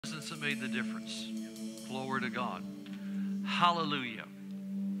Presence that made the difference. Glory to God. Hallelujah.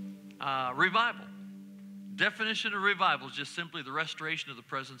 Revival. Definition of revival is just simply the restoration of the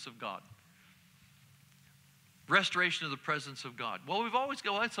presence of God. Restoration of the presence of God. Well,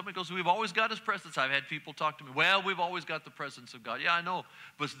 somebody goes, we've always got His presence. I've had people talk to me, well, we've always got the presence of God. Yeah, I know,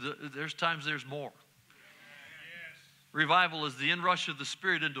 but there's times there's more. Revival is the inrush of the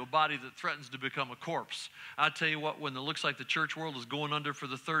Spirit into a body that threatens to become a corpse. I tell you what, when it looks like the church world is going under for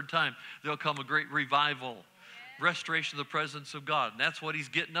the third time, there'll come a great revival. Restoration of the presence of God. And that's what He's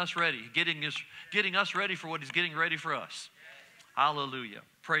getting us ready. Getting us ready for what He's getting ready for us. Hallelujah.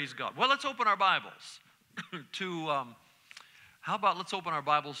 Praise God. Well, let's open our Bibles to, let's open our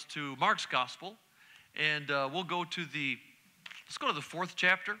Bibles to Mark's Gospel. And let's go to the 4th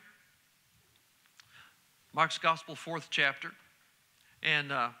chapter. Mark's Gospel, 4th chapter.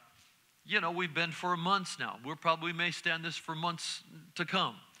 And, we've been for months now. We may stay on this for months to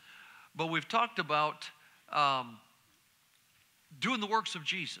come. But we've talked about doing the works of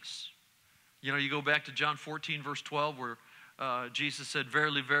Jesus. You go back to John 14, verse 12, where Jesus said,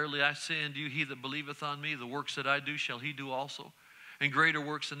 "Verily, verily, I say unto you, he that believeth on me, the works that I do shall he do also. And greater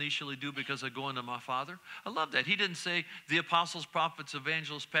works than these shall he do, because I go unto my Father." I love that. He didn't say the apostles, prophets,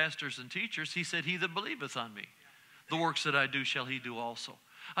 evangelists, pastors, and teachers. He said, "He that believeth on me, the works that I do shall he do also."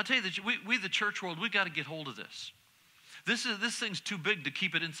 I'll tell you that we the church world, we got to get hold of this. This thing's too big to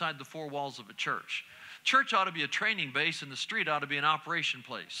keep it inside the four walls of a church. Church ought to be a training base, and the street ought to be an operation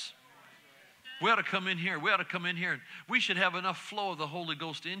place. We ought to come in here. And we should have enough flow of the Holy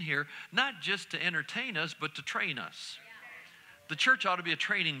Ghost in here, not just to entertain us, but to train us. The church ought to be a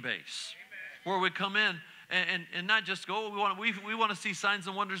training base where we come in and not just go, we want to see signs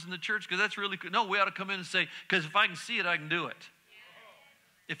and wonders in the church because that's really good. No, we ought to come in and say, because if I can see it, I can do it.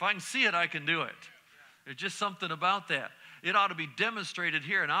 If I can see it, I can do it. There's just something about that. It ought to be demonstrated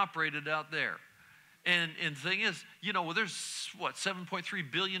here and operated out there. And the thing is, there's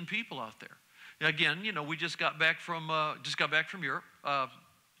 7.3 billion people out there. Again, we just got back from Europe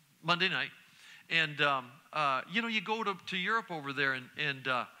Monday night. And, you go to Europe over there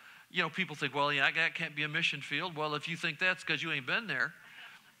and people think, well, yeah, that can't be a mission field. Well, if you think that's because you ain't been there.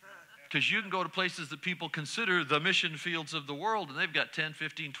 Because you can go to places that people consider the mission fields of the world, and they've got 10,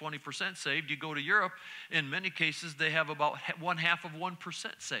 15, 20% saved. You go to Europe, in many cases, they have about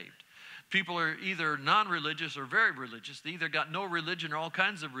 0.5% saved. People are either non-religious or very religious. They either got no religion or all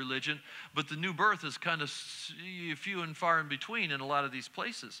kinds of religion, but the new birth is kind of few and far in between in a lot of these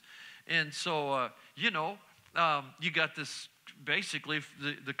places. And so, you got this, basically,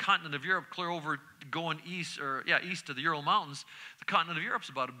 the continent of Europe clear over going east to the Ural Mountains. The continent of Europe's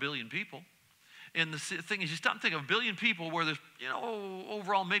about 1 billion people. And the thing is, you stop thinking of 1 billion people where there's,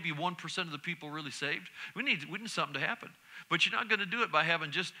 overall maybe 1% of the people really saved. We need something to happen. But you're not going to do it by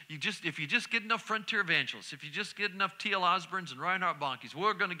having if you just get enough frontier evangelists, if you just get enough T.L. Osborns and Reinhard Bonnke's,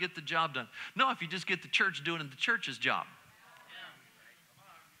 we're going to get the job done. No, if you just get the church doing the church's job.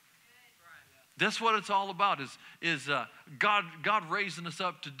 That's what it's all about, is God raising us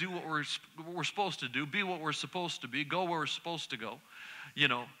up to do what we're supposed to do, be what we're supposed to be, go where we're supposed to go.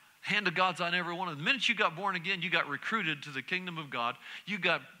 Hand of God's on every one of them. The minute you got born again, you got recruited to the kingdom of God. You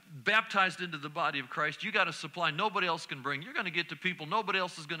got baptized into the body of Christ. You got a supply nobody else can bring. You're going to get to people nobody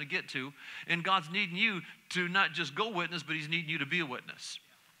else is going to get to. And God's needing you to not just go witness, but He's needing you to be a witness.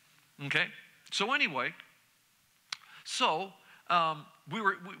 Okay? So anyway,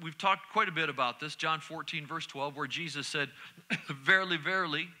 we've talked quite a bit about this. John 14, verse 12, where Jesus said, "Verily,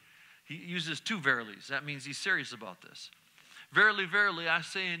 verily," He uses two verilies. That means He's serious about this. "Verily, verily, I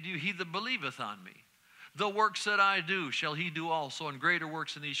say unto you, he that believeth on me, the works that I do shall he do also, and greater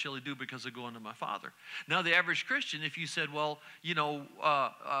works than these shall he do, because I go unto my Father." Now, the average Christian, if you said, well,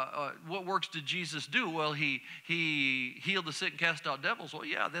 what works did Jesus do? Well, he healed the sick and cast out devils. Well,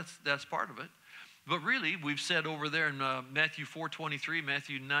 yeah, that's part of it. But really, we've said over there in Matthew 4:23,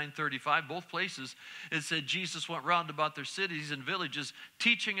 Matthew 9:35, both places, it said Jesus went round about their cities and villages,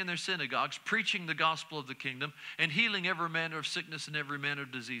 teaching in their synagogues, preaching the gospel of the kingdom, and healing every manner of sickness and every manner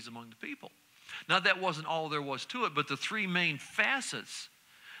of disease among the people. Now, that wasn't all there was to it, but the three main facets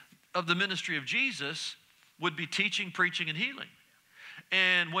of the ministry of Jesus would be teaching, preaching, and healing.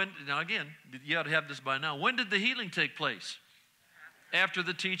 And now again, you ought to have this by now. When did the healing take place? After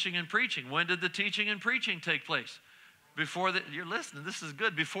the teaching and preaching. When did the teaching and preaching take place? You're listening, this is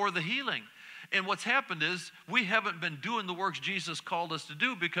good, before the healing. And what's happened is we haven't been doing the works Jesus called us to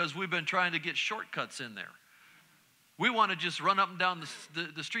do because we've been trying to get shortcuts in there. We want to just run up and down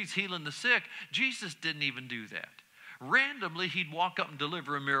the streets healing the sick. Jesus didn't even do that. randomly he'd walk up and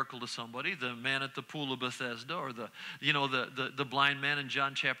deliver a miracle to somebody. The man at the pool of Bethesda, or the blind man in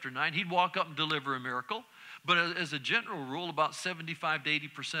John chapter 9. He'd walk up and deliver a miracle. But as a general rule, about 75 to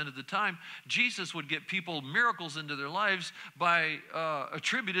 80% of the time, Jesus would get people miracles into their lives by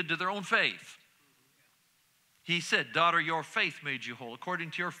attributed to their own faith. He said, daughter, your faith made you whole.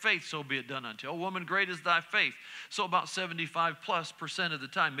 According to your faith, so be it done unto you. Oh, woman, great is thy faith. So about 75+% of the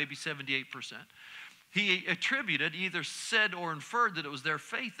time, maybe 78%. He attributed, either said or inferred that it was their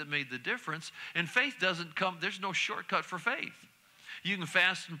faith that made the difference. And faith doesn't come, there's no shortcut for faith. You can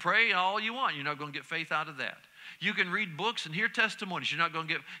fast and pray all you want. You're not going to get faith out of that. You can read books and hear testimonies. You're not going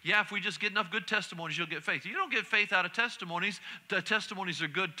to get, if we just get enough good testimonies, you'll get faith. You don't get faith out of testimonies. The testimonies are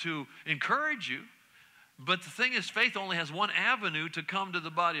good to encourage you. But the thing is, faith only has one avenue to come to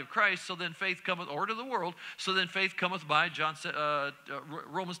the body of Christ. So then faith cometh, or to the world. So then faith cometh by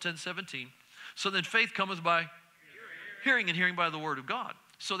Romans 10:17. So then faith cometh by hearing, and hearing by the word of God.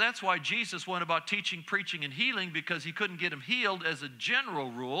 So that's why Jesus went about teaching, preaching, and healing, because he couldn't get them healed as a general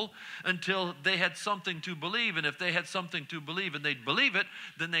rule until they had something to believe. And if they had something to believe and they'd believe it,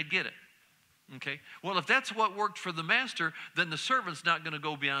 then they'd get it. Okay? Well, if that's what worked for the master, then the servant's not going to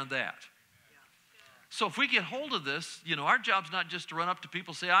go beyond that. So if we get hold of this, our job's not just to run up to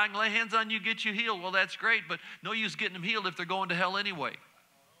people and say, I can lay hands on you, get you healed. Well, that's great, but no use getting them healed if they're going to hell anyway.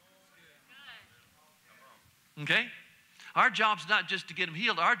 Okay? Our job's not just to get them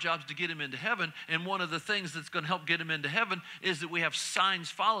healed. Our job's to get them into heaven. And one of the things that's going to help get them into heaven is that we have signs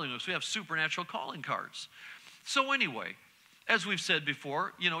following us. We have supernatural calling cards. So anyway, as we've said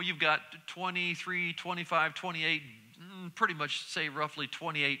before, you've got 23, 25, 28, pretty much say roughly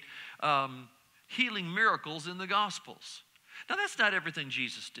 28 healing miracles in the Gospels. Now, that's not everything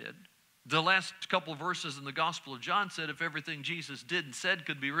Jesus did. The last couple of verses in the Gospel of John said if everything Jesus did and said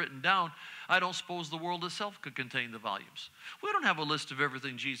could be written down, I don't suppose the world itself could contain the volumes. We don't have a list of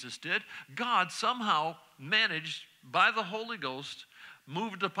everything Jesus did. God somehow managed, by the Holy Ghost,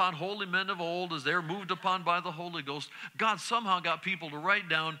 moved upon holy men of old as they're moved upon by the Holy Ghost. God somehow got people to write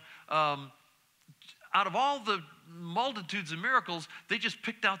down, out of all the multitudes of miracles, they just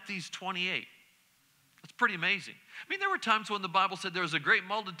picked out these 28. That's pretty amazing. I mean, there were times when the Bible said there was a great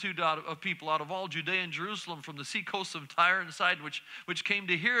multitude of people out of all Judea and Jerusalem, from the sea coasts of Tyre and Sidon, which came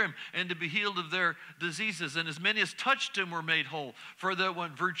to hear him and to be healed of their diseases. And as many as touched him were made whole, for there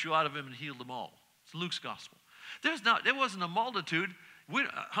went virtue out of him and healed them all. It's Luke's gospel. There wasn't a multitude.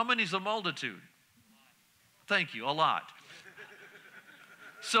 How many is a multitude? Thank you, a lot.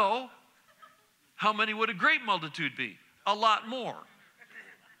 So, how many would a great multitude be? A lot more.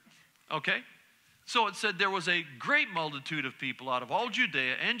 Okay? So it said there was a great multitude of people out of all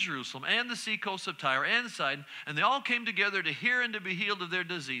Judea and Jerusalem and the sea coasts of Tyre and Sidon, and they all came together to hear and to be healed of their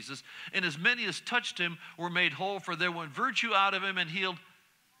diseases. And as many as touched him were made whole, for there went virtue out of him and healed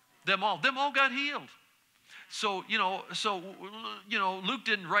them all. Them all got healed. So, Luke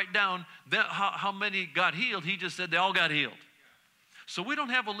didn't write down how many got healed. He just said they all got healed. So we don't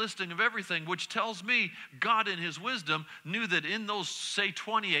have a listing of everything, which tells me God in his wisdom knew that in those, say,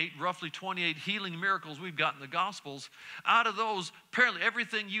 roughly 28 healing miracles we've got in the Gospels, out of those, apparently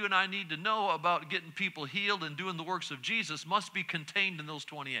everything you and I need to know about getting people healed and doing the works of Jesus must be contained in those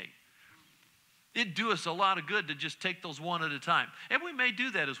 28. It'd do us a lot of good to just take those one at a time. And we may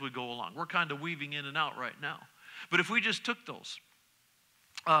do that as we go along. We're kind of weaving in and out right now. But if we just took those,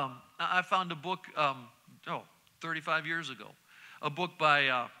 I found a book 35 years ago. A book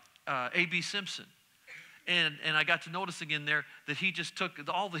by A.B. Simpson. And I got to noticing in there that he just took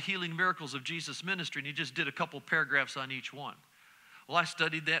all the healing miracles of Jesus' ministry and he just did a couple paragraphs on each one. Well, I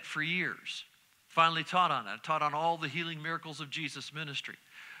studied that for years. Finally taught on it. I taught on all the healing miracles of Jesus' ministry.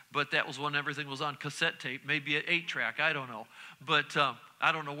 But that was when everything was on cassette tape, maybe an 8-track, I don't know. But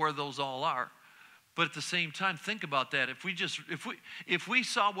I don't know where those all are. But at the same time, think about that. If we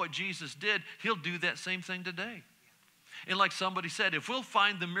saw what Jesus did, he'll do that same thing today. And like somebody said, if we'll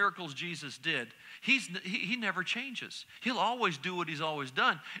find the miracles Jesus did, he never changes. He'll always do what he's always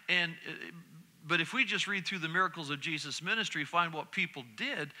done. But if we just read through the miracles of Jesus' ministry, find what people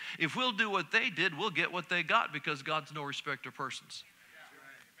did, if we'll do what they did, we'll get what they got, because God's no respecter of persons.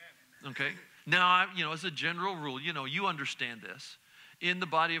 Okay? Now, as a general rule, you understand this. In the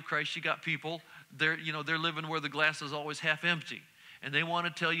body of Christ, you got people, they're living where the glass is always half empty. And they want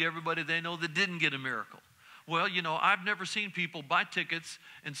to tell you everybody they know that didn't get a miracle. Well, I've never seen people buy tickets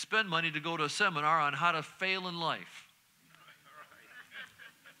and spend money to go to a seminar on how to fail in life.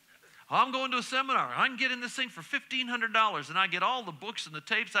 I'm going to a seminar. I can get in this thing for $1,500, and I get all the books and the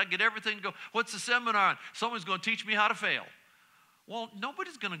tapes. I get everything to go. What's the seminar on? Someone's going to teach me how to fail. Well,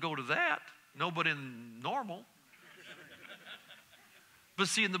 nobody's going to go to that. Nobody normal. But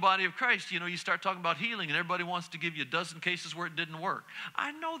see, in the body of Christ, you start talking about healing and everybody wants to give you a dozen cases where it didn't work.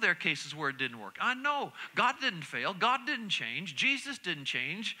 I know there are cases where it didn't work. I know God didn't fail. God didn't change. Jesus didn't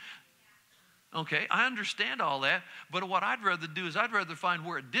change. Okay, I understand all that. But what I'd rather do is I'd rather find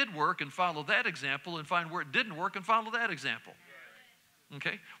where it did work and follow that example and find where it didn't work and follow that example.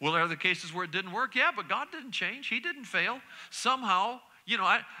 Okay, well, are there cases where it didn't work? Yeah, but God didn't change. He didn't fail. Somehow,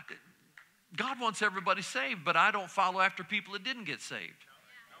 God wants everybody saved, but I don't follow after people that didn't get saved.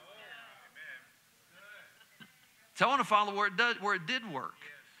 So I want to follow where it did work.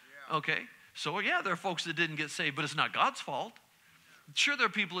 Okay, so yeah, there are folks that didn't get saved, but it's not God's fault. Sure, there are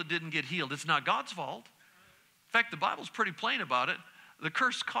people that didn't get healed. It's not God's fault. In fact, the Bible's pretty plain about it. The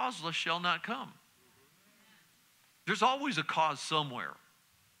curse causeless shall not come. There's always a cause somewhere.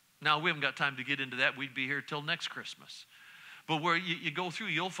 Now, we haven't got time to get into that. We'd be here till next Christmas. But where you go through,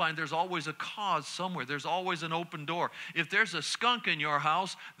 you'll find there's always a cause somewhere. There's always an open door. If there's a skunk in your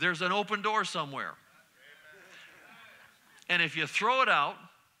house, there's an open door somewhere. And if you throw it out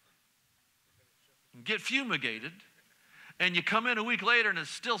and get fumigated, and you come in a week later and it's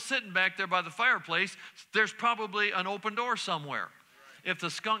still sitting back there by the fireplace, there's probably an open door somewhere. If the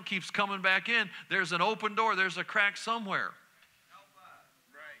skunk keeps coming back in, there's an open door, there's a crack somewhere.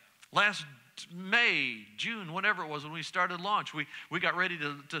 Last May, June, whenever it was when we started launch, we got ready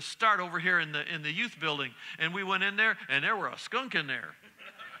to start over here in the youth building, and we went in there, and there were a skunk in there.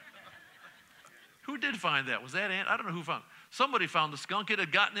 Who did find that? Was that Aunt? I don't know who found it. Somebody found the skunk. It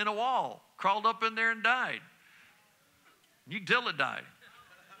had gotten in a wall, crawled up in there and died. You can tell it died.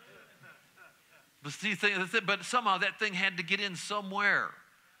 But somehow that thing had to get in somewhere.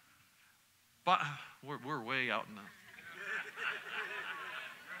 But we're way out in the...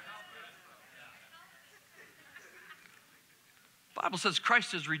 The Bible says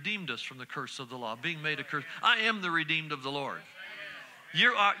Christ has redeemed us from the curse of the law, being made a curse. I am the redeemed of the Lord.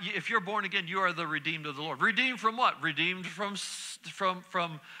 If you're born again, you are the redeemed of the Lord. Redeemed from what? Redeemed from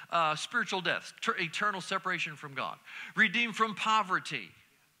spiritual death, eternal separation from God. Redeemed from poverty.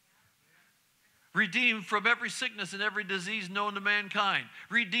 Redeemed from every sickness and every disease known to mankind.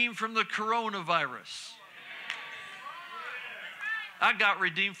 Redeemed from the coronavirus. I got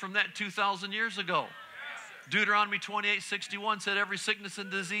redeemed from that 2,000 years ago. Deuteronomy 28:61 said every sickness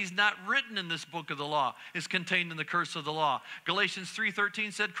and disease not written in this book of the law is contained in the curse of the law. Galatians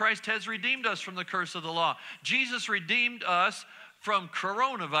 3:13 said Christ has redeemed us from the curse of the law. Jesus redeemed us from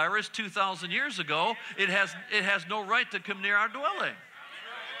coronavirus 2,000 years ago. It has no right to come near our dwelling.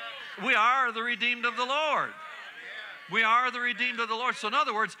 We are the redeemed of the Lord. We are the redeemed of the Lord. So in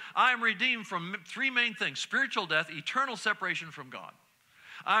other words, I am redeemed from three main things: spiritual death, eternal separation from God.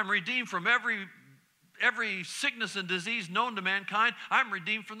 I'm redeemed from every sickness and disease known to mankind. I'm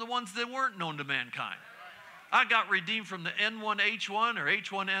redeemed from the ones that weren't known to mankind. I got redeemed from the N1H1 or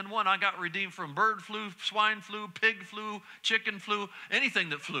H1N1. I got redeemed from bird flu, swine flu, pig flu, chicken flu, anything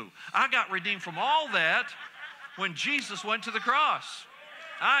that flew. I got redeemed from all that when Jesus went to the cross.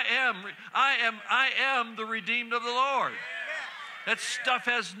 I am the redeemed of the Lord. That stuff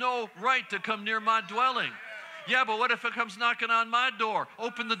has no right to come near my dwelling. Yeah, but what if it comes knocking on my door?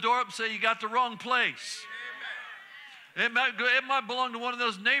 Open the door up and say, you got the wrong place. It might belong to one of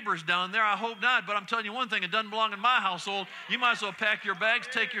those neighbors down there. I hope not, but I'm telling you one thing, it doesn't belong in my household. You might as well pack your bags,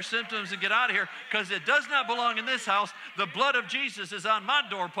 take your symptoms, and get out of here, because it does not belong in this house. The blood of Jesus is on my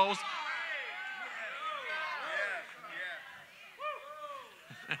doorpost.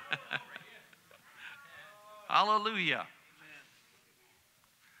 Hallelujah.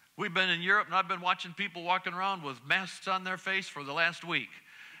 We've been in Europe, and I've been watching people walking around with masks on their face for the last week.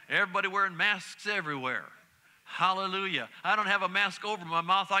 Everybody wearing masks everywhere. Hallelujah. I don't have a mask over my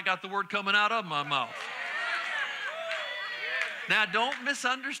mouth. I got the word coming out of my mouth. Now, don't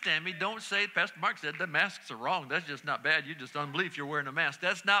misunderstand me. Don't say, Pastor Mark said the masks are wrong. That's just not bad. You just unbelief you're wearing a mask.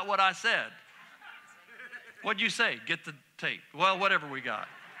 That's not what I said. What'd you say? Get the tape. Well, whatever we got.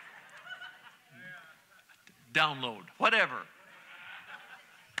 Download. Whatever.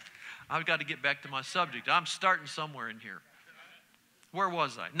 I've got to get back to my subject. I'm starting somewhere in here. Where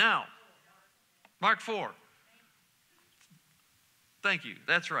was I? Now, Mark 4. Thank you.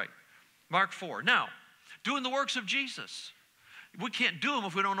 That's right. Mark 4. Now, doing the works of Jesus. We can't do them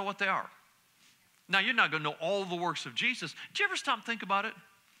if we don't know what they are. Now, you're not going to know all the works of Jesus. Did you ever stop and think about it?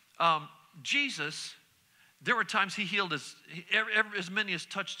 Jesus, there were times he healed as many as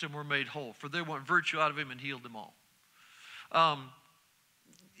touched him were made whole, for there went virtue out of him and healed them all.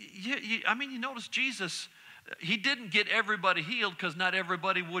 You notice Jesus, he didn't get everybody healed because not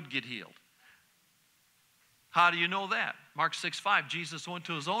everybody would get healed. How do you know that? Mark 6:5, Jesus went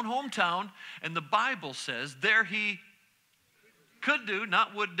to his own hometown, and the Bible says there he could do,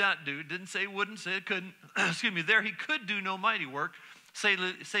 not would not do, didn't say wouldn't, say it couldn't. Excuse me, there he could do no mighty work, save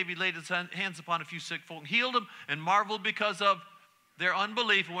he laid his hands upon a few sick folk and healed them, and marveled because of their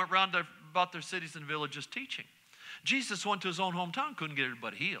unbelief, and went round about their cities and villages teaching. Jesus went to his own hometown, couldn't get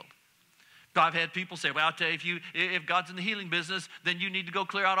everybody healed. I've had people say, well, I'll tell you, if God's in the healing business, then you need to go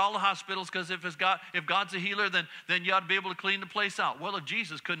clear out all the hospitals, because if God's a healer, then you ought to be able to clean the place out. Well, if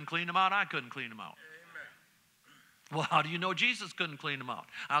Jesus couldn't clean them out, I couldn't clean them out. Amen. Well, how do you know Jesus couldn't clean them out?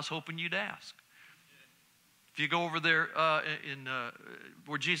 I was hoping you'd ask. If you go over there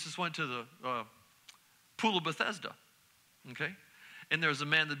where Jesus went to the pool of Bethesda, okay? And there was a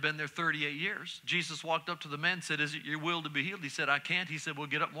man that had been there 38 years. Jesus walked up to the man and said, is it your will to be healed? He said, I can't. He said, well,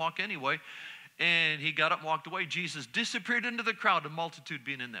 get up and walk anyway. And he got up and walked away. Jesus disappeared into the crowd, a multitude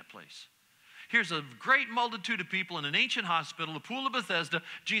being in that place. Here's a great multitude of people in an ancient hospital, the pool of Bethesda.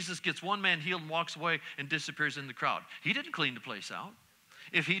 Jesus gets one man healed and walks away and disappears in the crowd. He didn't clean the place out.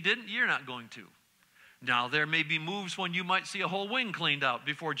 If he didn't, you're not going to. Now, there may be moves when you might see a whole wing cleaned out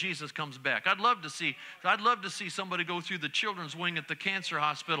before Jesus comes back. I'd love to see somebody go through the children's wing at the cancer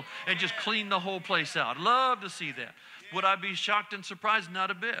hospital and just clean the whole place out. I'd love to see that. Would I be shocked and surprised? Not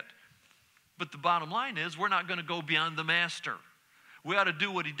a bit. But the bottom line is, we're not going to go beyond the master. We ought to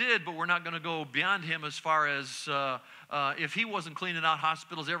do what he did, but we're not going to go beyond him as far as if he wasn't cleaning out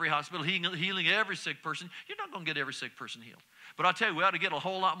hospitals, every hospital, healing every sick person, you're not going to get every sick person healed. But I'll tell you, we ought to get a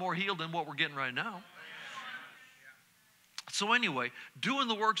whole lot more healed than what we're getting right now. So anyway, doing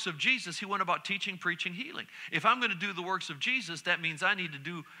the works of Jesus, he went about teaching, preaching, healing. If I'm going to do the works of Jesus, that means I need to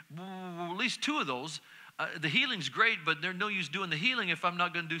do at least two of those. The healing's great, but there's no use doing the healing if I'm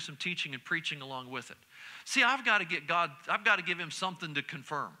not going to do some teaching and preaching along with it. See, I've got to give him something to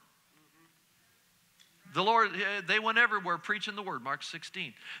confirm. The Lord, they went everywhere preaching the word, Mark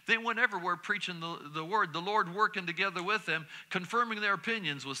 16. They went everywhere preaching the word, the Lord working together with them, confirming their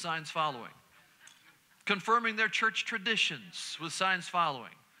opinions with signs following. Confirming their church traditions with signs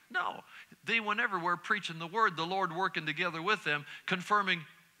following. No, they went everywhere preaching the word, the Lord working together with them, confirming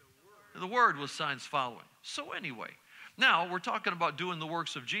the word with signs following. So anyway, now we're talking about doing the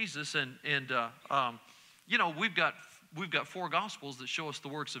works of Jesus, and you know, we've got 4 gospels that show us the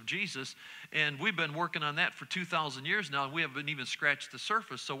works of Jesus, and we've been working on that for 2,000 years now, and we haven't even scratched the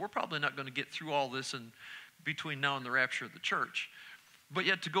surface, so we're probably not going to get through all this in between now and the rapture of the church. But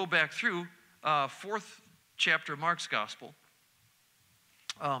yet to go back through 4th chapter of Mark's gospel.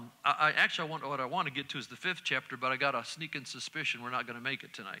 What I want to get to is the 5th chapter, but I got a sneaking suspicion we're not going to make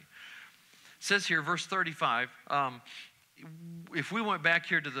it tonight. It says here, verse 35. If we went back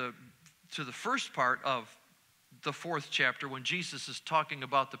here to the first part of the 4th chapter, when Jesus is talking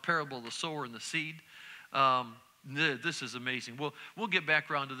about the parable of the sower and the seed, this is amazing. We'll get back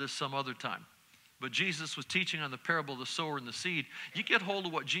around to this some other time. But Jesus was teaching on the parable of the sower and the seed. You get hold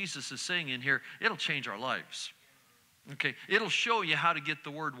of what Jesus is saying in here, it'll change our lives. Okay, it'll show you how to get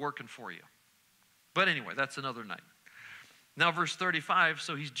the word working for you. But anyway, that's another night. Now verse 35,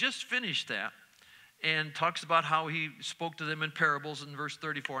 so he's just finished that and talks about how he spoke to them in parables in verse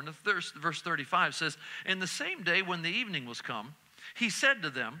 34. And verse 35 says, and the same day when the evening was come, he said to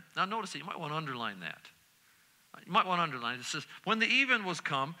them, now notice it, you might want to underline that. You might want to underline it. It says, when the even was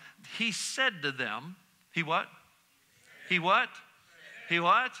come, he said to them, he what? He what? He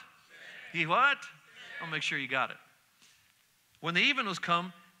what? He what? I'll make sure you got it. When the even was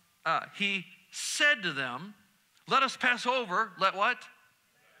come, he said to them, let us pass over. Let what?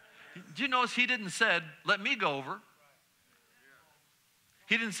 Do you notice he didn't say, let me go over.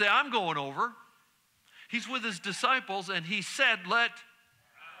 He didn't say, I'm going over. He's with his disciples, and he said, let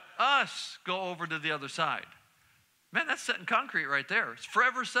us go over to the other side. Man, that's set in concrete right there. It's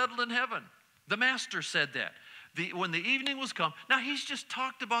forever settled in heaven. The master said that. When the evening was come, now he's just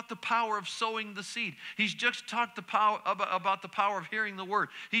talked about the power of sowing the seed. He's just talked about the power of hearing the word.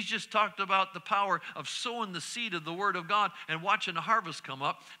 He's just talked about the power of sowing the seed of the word of God and watching the harvest come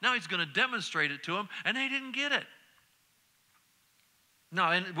up. Now he's going to demonstrate it to them, and they didn't get it. No,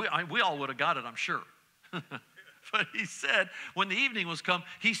 and we all would have got it, I'm sure. But he said, when the evening was come,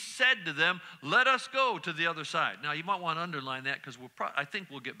 he said to them, let us go to the other side. Now, you might want to underline that because I think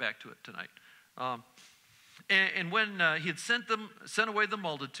we'll get back to it tonight. And when he had sent away the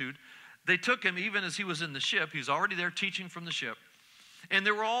multitude, they took him even as he was in the ship. He was already there teaching from the ship. And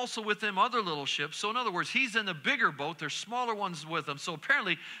there were also with him other little ships. So in other words, he's in a bigger boat. There's smaller ones with him. So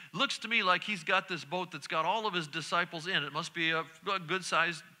apparently, looks to me like he's got this boat that's got all of his disciples in it. It must be a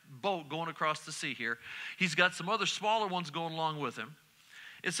good-sized boat going across the sea here. He's got some other smaller ones going along with him.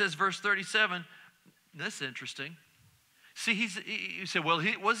 It says, verse 37, that's interesting. See, you say, well,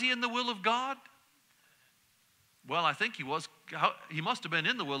 was he in the will of God? Well, I think he was he must have been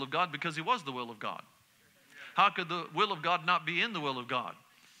in the will of God because he was the will of God. How could the will of God not be in the will of God?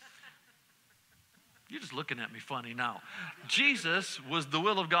 You're just looking at me funny now. Jesus was the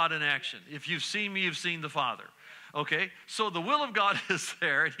will of God in action. If you've seen me, you've seen the Father. Okay? So the will of God is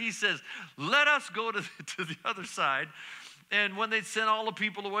there. And he says, let us go to the other side. And when they sent all the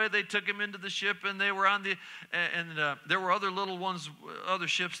people away, they took him into the ship, and they were on there were other little ones, other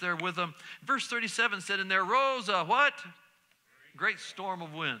ships there with them. Verse 37 said, and there rose a what? Great storm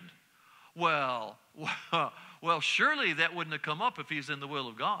of wind. Well, surely that wouldn't have come up if he's in the will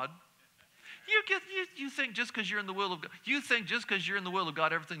of God. You think just because you're in the will of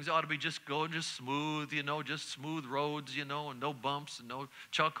God, everything's ought to be just going just smooth, just smooth roads, and no bumps and no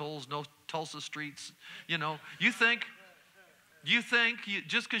chuck holes, no Tulsa streets, You think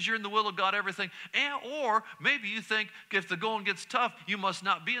just because you're in the will of God, everything, or maybe you think if the going gets tough, you must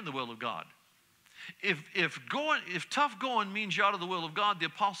not be in the will of God. If tough going means you're out of the will of God, the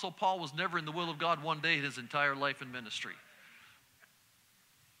Apostle Paul was never in the will of God one day in his entire life and ministry.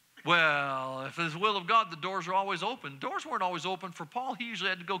 Well, if it's the will of God, the doors are always open. Doors weren't always open for Paul. He usually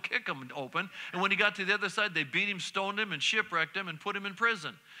had to go kick them open. And when he got to the other side, they beat him, stoned him, and shipwrecked him and put him in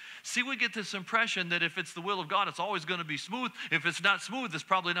prison. See, we get this impression that if it's the will of God, it's always going to be smooth. If it's not smooth, it's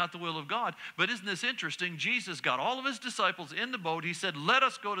probably not the will of God. But isn't this interesting? Jesus got all of his disciples in the boat. He said, let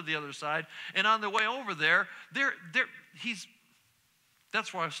us go to the other side. And on the way over there,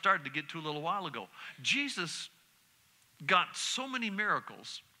 that's where I started to get to a little while ago. Jesus got so many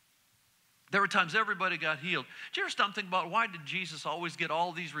miracles. There were times everybody got healed. Did you ever stop and think about why did Jesus always get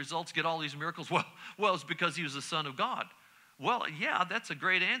all these results, get all these miracles? Well, it's because he was the Son of God. Well, yeah, that's a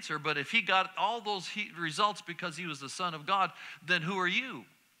great answer, but if he got all those results because he was the Son of God, then who are you?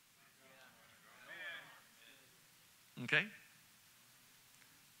 Okay?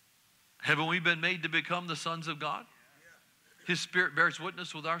 Haven't we been made to become the sons of God? His Spirit bears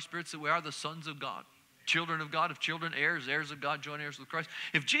witness with our spirits that we are the sons of God. Children of God, if children, heirs of God, joint heirs with Christ.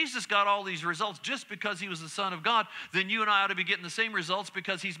 If Jesus got all these results just because he was the Son of God, then you and I ought to be getting the same results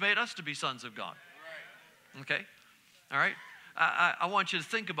because he's made us to be sons of God. Okay? All right? I want you to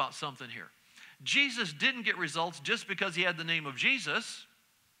think about something here. Jesus didn't get results just because he had the name of Jesus.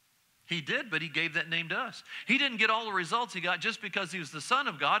 He did, but he gave that name to us. He didn't get all the results he got just because he was the Son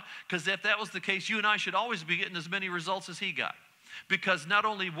of God, because if that was the case, you and I should always be getting as many results as he got. Because not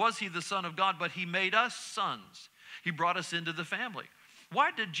only was he the Son of God, but he made us sons. He brought us into the family.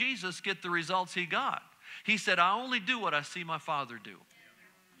 Why did Jesus get the results he got? He said, I only do what I see my Father do.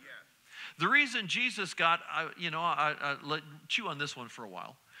 The reason Jesus got, let chew on this one for a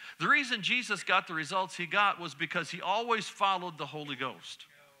while. The reason Jesus got the results he got was because he always followed the Holy Ghost.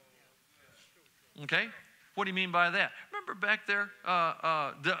 Okay? What do you mean by that? Remember back there,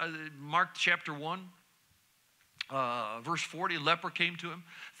 Mark chapter 1? Verse 40, a leper came to him,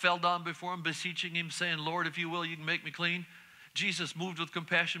 fell down before him, beseeching him, saying, Lord, if you will, you can make me clean. Jesus, moved with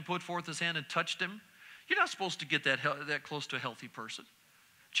compassion, put forth his hand and touched him. You're not supposed to get that close to a healthy person.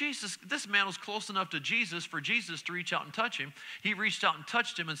 This man was close enough to Jesus for Jesus to reach out and touch him. He reached out and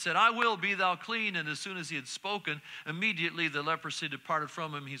touched him and said, I will, be thou clean. And as soon as he had spoken, immediately the leprosy departed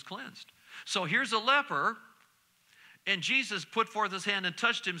from him. He's cleansed. So here's a leper. And Jesus put forth his hand and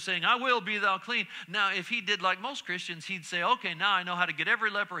touched him, saying, I will, be thou clean. Now, if he did like most Christians, he'd say, okay, now I know how to get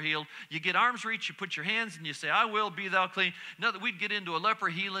every leper healed. You get arm's reach, you put your hands, and you say, I will, be thou clean. Now that we'd get into a leper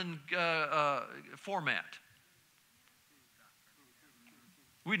healing format.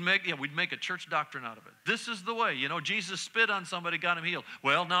 We'd make a church doctrine out of it. This is the way. Jesus spit on somebody, got him healed.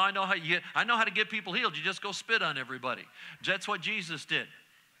 Well, now I know how to get people healed. You just go spit on everybody. That's what Jesus did.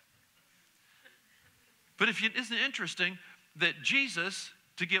 But isn't it interesting that Jesus,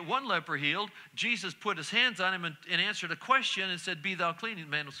 to get one leper healed, Jesus put his hands on him and answered a question and said, be thou clean. And the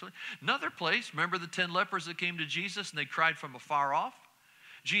man was clean. Another place, remember the 10 lepers that came to Jesus and they cried from afar off?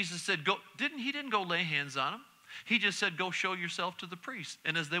 Jesus said, he didn't go lay hands on them. He just said, go show yourself to the priest.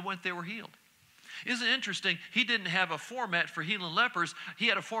 And as they went, they were healed. Isn't it interesting? He didn't have a format for healing lepers. He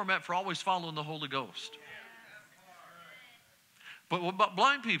had a format for always following the Holy Ghost. But what about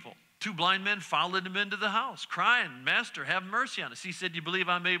blind people? 2 blind men followed him into the house, crying, Master, have mercy on us. He said, you believe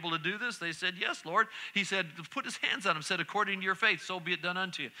I'm able to do this? They said, yes, Lord. He said, put his hands on them, said, according to your faith, so be it done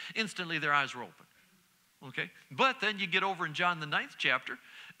unto you. Instantly their eyes were open. Okay? But then you get over in John the 9th chapter,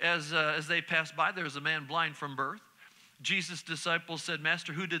 as they passed by, there was a man blind from birth. Jesus' disciples said,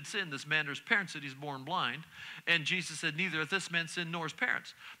 Master, who did sin, this man or his parents, that he's born blind? And Jesus said, neither hath this man sinned nor his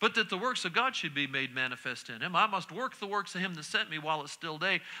parents, but that the works of God should be made manifest in him. I must work the works of him that sent me while it's still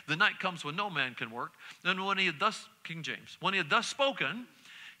day. The night comes when no man can work. Then when he had thus, King James, when he had thus spoken,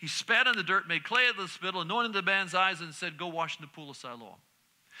 He spat on the dirt, made clay of the spittle, anointed the man's eyes, and said, go wash in the pool of Siloam.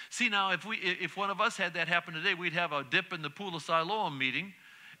 See, now, if one of us had that happen today, we'd have a dip in the pool of Siloam meeting,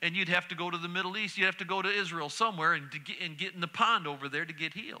 and you'd have to go to the Middle East. You'd have to go to Israel somewhere and get in the pond over there to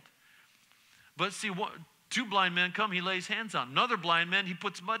get healed. But see, two blind men come, he lays hands on. Another blind man, he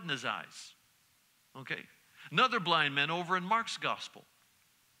puts mud in his eyes. Okay? Another blind man over in Mark's gospel.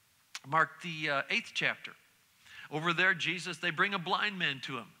 Mark the 8th chapter. Over there, they bring a blind man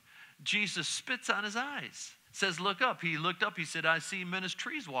to him. Jesus spits on his eyes. Says, look up. He looked up. He said, I see men as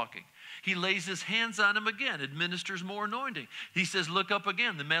trees walking. He lays his hands on him again, administers more anointing. He says, look up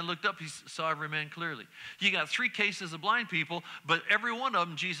again. The man looked up. He saw every man clearly. You got 3 cases of blind people, but every one of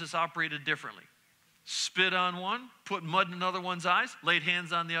them, Jesus operated differently. Spit on one, put mud in another one's eyes, laid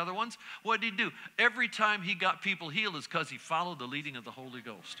hands on the other ones. What did he do? Every time he got people healed is because he followed the leading of the Holy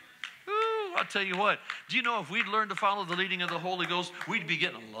Ghost. Ooh, I'll tell you what. Do you know if we'd learned to follow the leading of the Holy Ghost, we'd be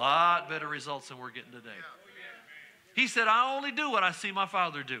getting a lot better results than we're getting today. He said, I only do what I see my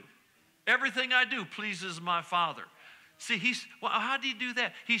Father do. Everything I do pleases my Father. See, how did he do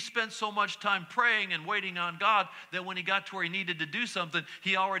that? He spent so much time praying and waiting on God that when he got to where he needed to do something,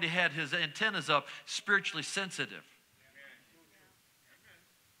 he already had his antennas up, spiritually sensitive.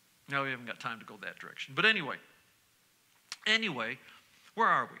 Now, we haven't got time to go that direction. But anyway, where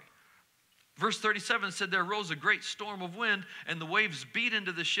are we? Verse 37 said, there arose a great storm of wind, and the waves beat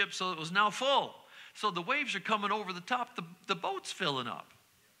into the ship so it was now full. So the waves are coming over the top. The boat's filling up.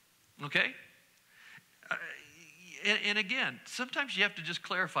 Okay? And again, sometimes you have to just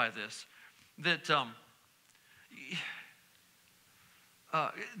clarify this, that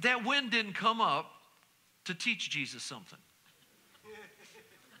that wind didn't come up to teach Jesus something.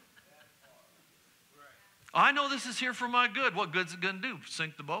 I know this is here for my good. What good's it going to do?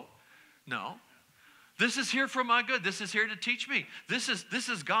 Sink the boat? No. This is here for my good. This is here to teach me. This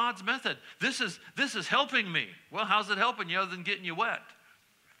is God's method. This is helping me. Well, how's it helping you other than getting you wet?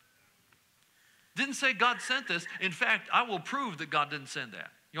 Didn't say God sent this. In fact, I will prove that God didn't send that.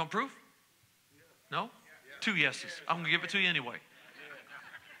 You want proof? No? 2 yeses. I'm going to give it to you anyway.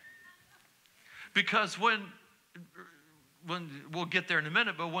 Because when we'll get there in a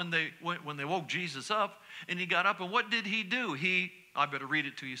minute, but when they woke Jesus up and he got up, and what did he do? I better read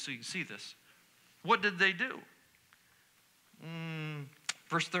it to you so you can see this. What did they do?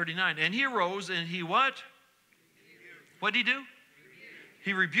 Verse 39. And he arose and he what? What did he do?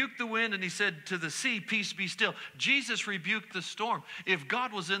 He rebuked the wind and he said to the sea, peace be still. Jesus rebuked the storm. If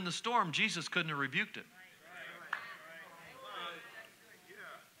God was in the storm, Jesus couldn't have rebuked it.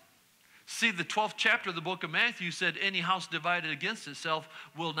 See, the 12th chapter of the book of Matthew said, any house divided against itself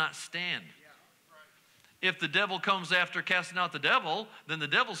will not stand. If the devil comes after casting out the devil, then the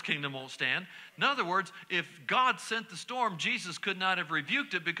devil's kingdom won't stand. In other words, if God sent the storm, Jesus could not have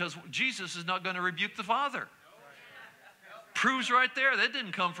rebuked it because Jesus is not going to rebuke the Father. Proves right there that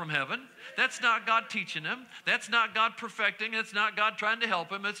didn't come from heaven. That's not God teaching him. That's not God perfecting. It's not God trying to help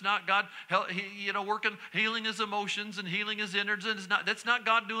him. It's not God working, healing his emotions and healing his innards. And that's not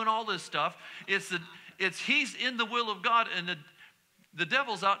God doing all this stuff. It's he's in the will of God, and the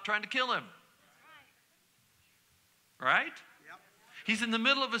devil's out trying to kill him. Right? Yep. He's in the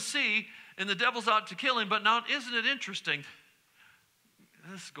middle of a sea, and the devil's out to kill him. But now, isn't it interesting?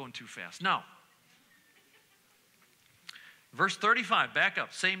 This is going too fast. Now, verse 35, back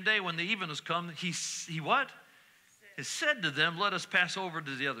up. Same day when the even was come, he what? He said to them, let us pass over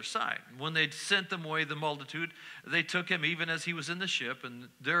to the other side. When they'd sent them away, the multitude, they took him even as he was in the ship. And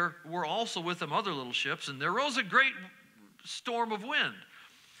there were also with him other little ships. And there rose a great storm of wind.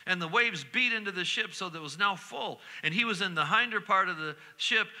 And the waves beat into the ship so that it was now full. And he was in the hinder part of the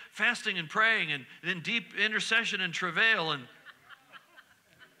ship, fasting and praying, and in deep intercession and travail. And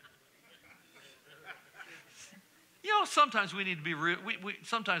sometimes we need to be real.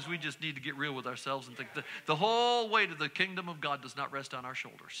 Sometimes we just need to get real with ourselves and think that the whole weight of the kingdom of God does not rest on our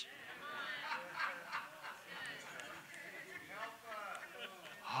shoulders.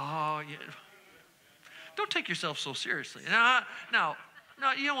 Oh, yeah. Don't take yourself so seriously. Now,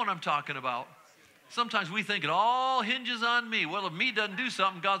 you know what I'm talking about. Sometimes we think it all hinges on me. Well, if me doesn't do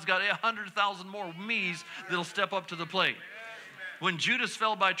something, God's got 100,000 more me's that'll step up to the plate. When Judas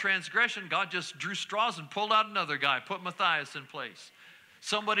fell by transgression, God just drew straws and pulled out another guy, put Matthias in place.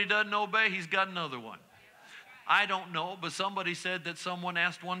 Somebody doesn't obey, he's got another one. I don't know, but somebody said that someone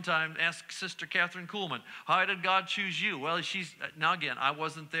asked Sister Catherine Kuhlman, how did God choose you? Well, now again, I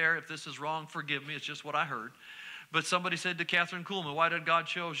wasn't there. If this is wrong, forgive me. It's just what I heard. But somebody said to Catherine Kuhlman, why did God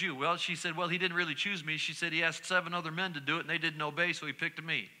choose you? Well, she said, well, he didn't really choose me. She said he asked 7 other men to do it, and they didn't obey, so he picked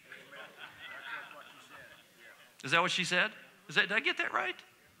me. Is that what she said? Did I get that right?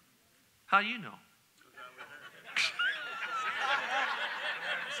 How do you know?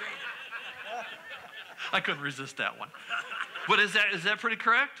 I couldn't resist that one. But is that pretty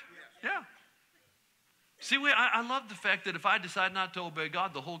correct? Yeah. See, I love the fact that if I decide not to obey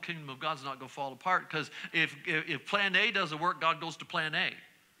God, the whole kingdom of God's not going to fall apart. Because if plan A doesn't work, God goes to plan A.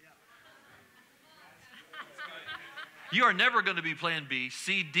 You are never going to be plan B,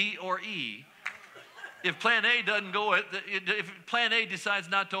 C, D, or E. If plan A doesn't go, if plan A decides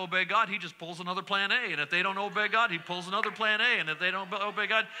not to obey God, he just pulls another plan A. And if they don't obey God, he pulls another plan A. And if they don't obey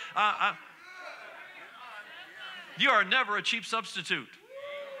God, you are never a cheap substitute.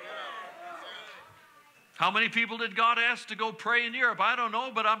 How many people did God ask to go pray in Europe? I don't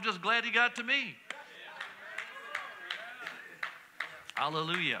know, but I'm just glad he got to me.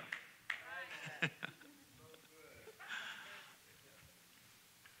 Hallelujah.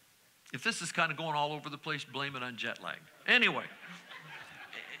 If this is kind of going all over the place, blame it on jet lag. Anyway,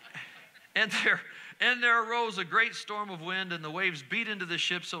 and there arose a great storm of wind, and the waves beat into the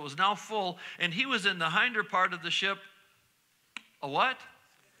ship, so it was now full, and he was in the hinder part of the ship, a what?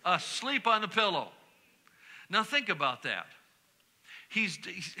 Asleep on the pillow. Now think about that.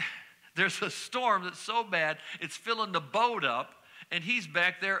 There's a storm that's so bad, it's filling the boat up, and he's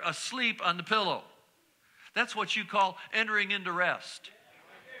back there asleep on the pillow. That's what you call entering into rest.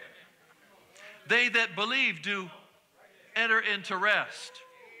 They that believe do enter into rest.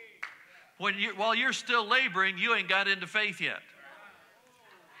 While you're still laboring, you ain't got into faith yet.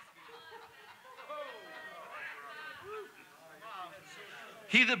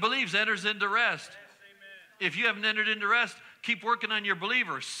 He that believes enters into rest. If you haven't entered into rest, keep working on your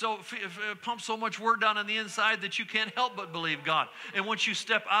believers. So pump so much word down on the inside that you can't help but believe God. And once you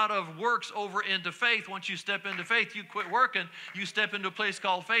step out of works over into faith, once you step into faith, you quit working, you step into a place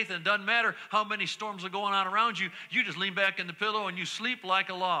called faith, and it doesn't matter how many storms are going on around you, you just lean back in the pillow and you sleep like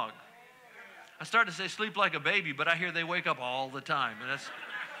a log. I started to say sleep like a baby, but I hear they wake up all the time. And that's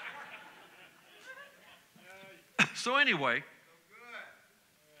so anyway,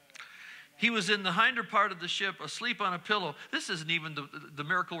 he was in the hinder part of the ship, asleep on a pillow. This isn't even the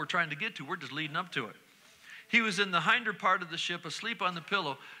miracle we're trying to get to. We're just leading up to it. He was in the hinder part of the ship, asleep on the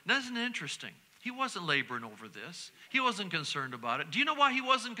pillow. Now, isn't it interesting? He wasn't laboring over this. He wasn't concerned about it. Do you know why he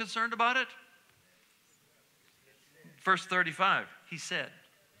wasn't concerned about it? Verse 35, he said.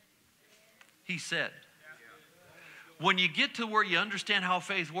 He said. When you get to where you understand how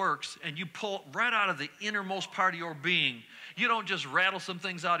faith works and you pull right out of the innermost part of your being, you don't just rattle some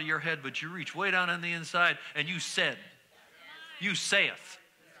things out of your head, but you reach way down on the inside and you said. You saith.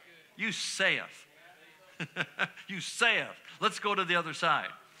 You saith. You saith. Let's go to the other side.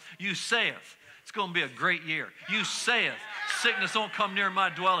 You saith. It's going to be a great year. You saith. Sickness won't come near my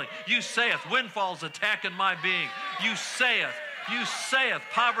dwelling. You saith. Windfalls attacking my being. You saith. You saith,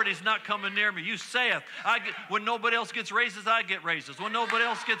 poverty's not coming near me. You saith, when nobody else gets raises, I get raises. When nobody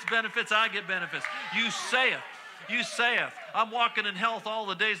else gets benefits, I get benefits. You saith, I'm walking in health all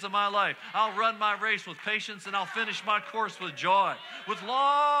the days of my life. I'll run my race with patience and I'll finish my course with joy. With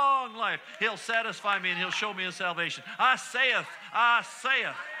long life, he'll satisfy me and he'll show me his salvation. I saith. I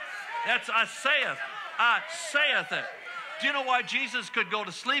saith it. Do you know why Jesus could go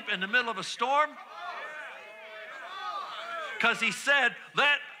to sleep in the middle of a storm? Because he said,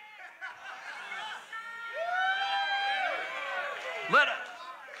 let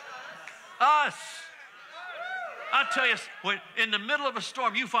us. I tell you, in the middle of a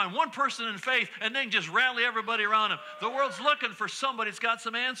storm, you find one person in faith and then just rally everybody around him. The world's looking for somebody that's got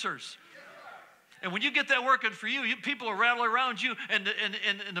some answers. And when you get that working for you, people will rattle around you and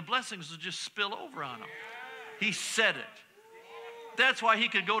the blessings will just spill over on them. He said it. That's why he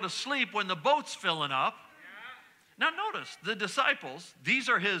could go to sleep when the boat's filling up. Now notice, the disciples, these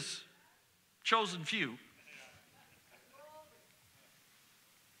are his chosen few.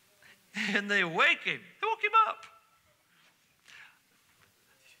 And they wake him. They woke him up.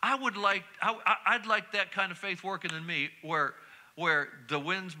 I'd like that kind of faith working in me where the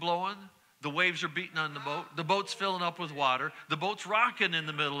wind's blowing, the waves are beating on the boat's filling up with water, the boat's rocking in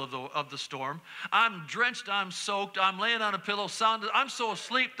the middle of the storm. I'm drenched, I'm soaked, I'm laying on a pillow, I'm so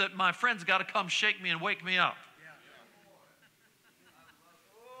asleep that my friend's got to come shake me and wake me up.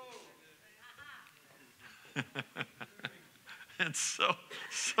 And so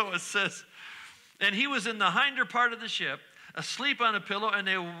it says, and he was in the hinder part of the ship, asleep on a pillow, and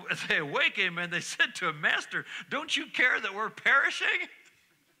they wake him and they said to him, Master, don't you care that we're perishing?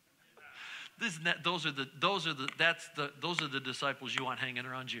 Those are the disciples you want hanging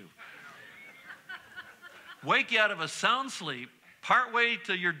around you. Wake you out of a sound sleep, partway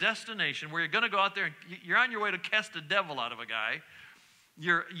to your destination, where you're going to go out there and you're on your way to cast a devil out of a guy.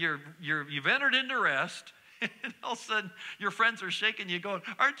 You've entered into rest, and all of a sudden your friends are shaking you going,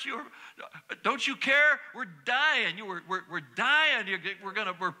 don't you care? We're dying. We're dying.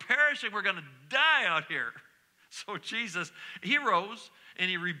 We're perishing. We're going to die out here. So Jesus, he rose and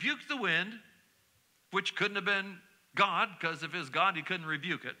he rebuked the wind, which couldn't have been God, because if it was God, he couldn't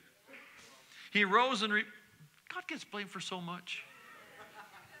rebuke it. He rose and God gets blamed for so much.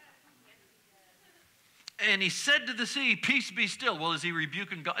 And he said to the sea, peace be still. Well, is he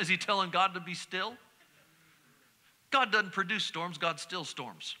rebuking God? Is he telling God to be still? God doesn't produce storms. God stills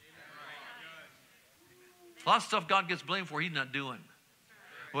storms. A lot of stuff God gets blamed for, he's not doing.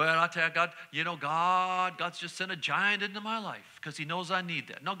 Well, I tell you, God, God's just sent a giant into my life because he knows I need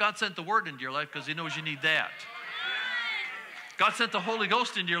that. No, God sent the word into your life because he knows you need that. God sent the Holy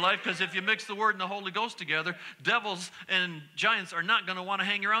Ghost into your life because if you mix the word and the Holy Ghost together, devils and giants are not going to want to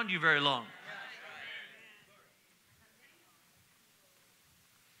hang around you very long.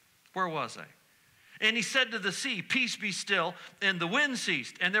 Where was I? And he said to the sea, peace be still, and the wind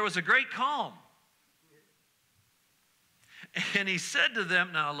ceased, and there was a great calm. And he said to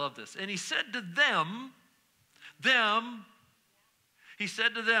them, now I love this, and he said to them, he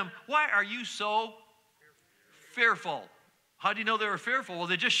said to them, why are you so fearful? How do you know they were fearful? Well,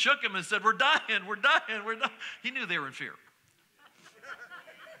 they just shook him and said, we're dying, we're dying, we're dying. He knew they were in fear.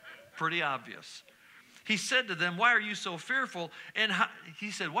 Pretty obvious. He said to them, why are you so fearful? And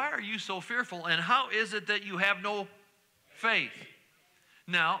he said, why are you so fearful? And how is it that you have no faith?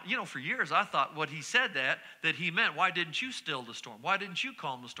 Now, for years I thought what he said that he meant, why didn't you still the storm? Why didn't you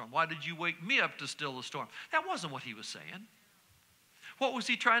calm the storm? Why did you wake me up to still the storm? That wasn't what he was saying. What was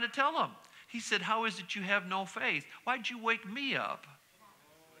he trying to tell them? He said, how is it you have no faith? Why'd you wake me up?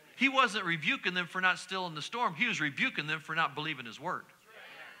 He wasn't rebuking them for not stilling the storm. He was rebuking them for not believing his word.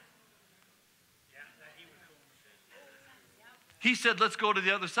 He said, let's go to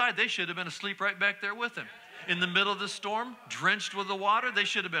the other side. They should have been asleep right back there with him. In the middle of the storm, drenched with the water, they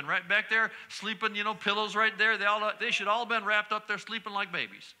should have been right back there, sleeping, pillows right there. They should all have been wrapped up there sleeping like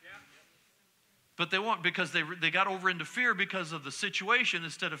babies. But they won't, because they got over into fear because of the situation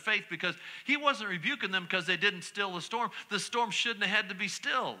instead of faith, because he wasn't rebuking them because they didn't still the storm. The storm shouldn't have had to be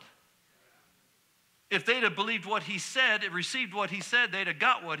stilled. If they'd have believed what he said, received what he said, they'd have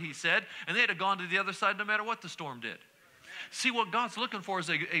got what he said, and they'd have gone to the other side no matter what the storm did. See, what God's looking for is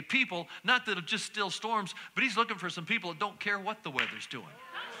a people, not that'll just still storms, but he's looking for some people that don't care what the weather's doing.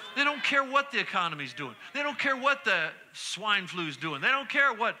 They don't care what the economy's doing. They don't care what the swine flu's doing. They don't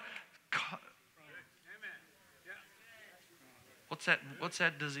care what... What's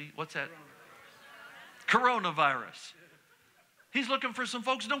that disease? What's that? Coronavirus. He's looking for some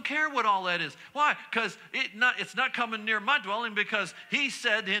folks who don't care what all that is. Why? Because it's not coming near my dwelling, because he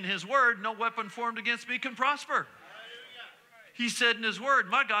said in his word, no weapon formed against me can prosper. He said in his word,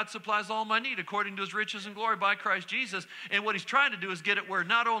 my God supplies all my need according to his riches and glory by Christ Jesus. And what he's trying to do is get it where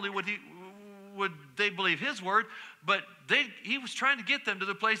not only would they believe his word, but he was trying to get them to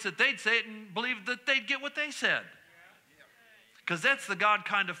the place that they'd say it and believe that they'd get what they said. Because that's the God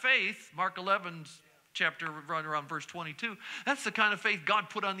kind of faith. Mark 11 chapter, right around verse 22. That's the kind of faith God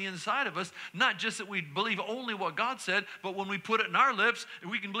put on the inside of us. Not just that we believe only what God said, but when we put it in our lips,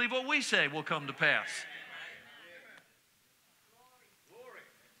 we can believe what we say will come to pass.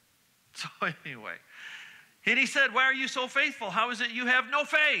 So anyway, and he said, why are you so faithful? How is it you have no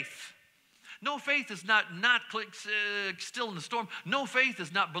faith? No faith is not still in the storm. No faith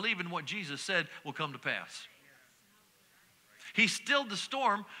is not believing what Jesus said will come to pass. He stilled the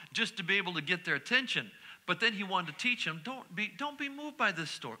storm just to be able to get their attention. But then he wanted to teach them, don't be moved by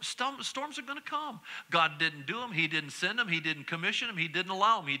this storm. Storms are going to come. God didn't do them. He didn't send them. He didn't commission them. He didn't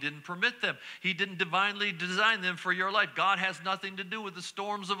allow them. He didn't permit them. He didn't divinely design them for your life. God has nothing to do with the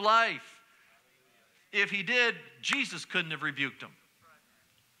storms of life. If he did, Jesus couldn't have rebuked them.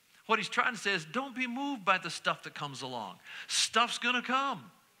 What he's trying to say is, don't be moved by the stuff that comes along. Stuff's going to come.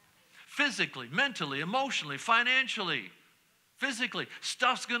 Physically, mentally, emotionally, financially. Physically,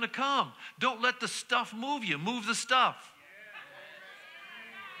 stuff's going to come. Don't let the stuff move you. Move the stuff.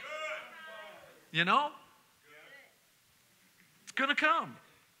 You know? It's going to come.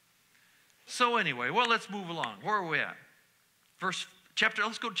 So anyway, well, let's move along. Where are we at? Let's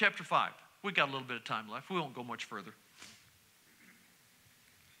go to chapter 5. We got a little bit of time left. We won't go much further.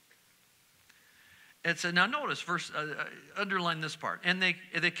 It's now notice, underline this part. And they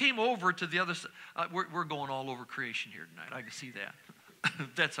came over to the other side. We're going all over creation here tonight. I can see that.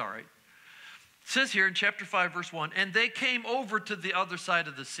 That's all right. It says here in chapter 5, verse 1, and they came over to the other side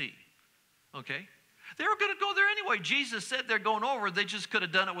of the sea. Okay? They were going to go there anyway. Jesus said they're going over. They just could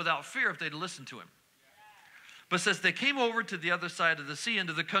have done it without fear if they'd listened to him. But it says they came over to the other side of the sea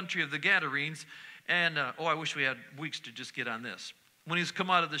into the country of the Gadarenes. And, I wish we had weeks to just get on this. When he's come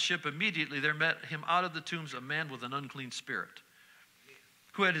out of the ship, immediately there met him out of the tombs a man with an unclean spirit,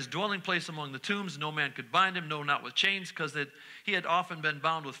 who had his dwelling place among the tombs. No man could bind him, no, not with chains, because he had often been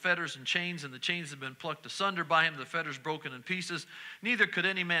bound with fetters and chains, and the chains had been plucked asunder by him, the fetters broken in pieces. Neither could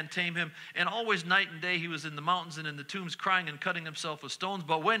any man tame him. And always night and day he was in the mountains and in the tombs, crying and cutting himself with stones.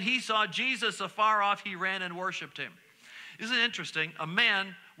 But when he saw Jesus afar off, he ran and worshipped him. Isn't it interesting? A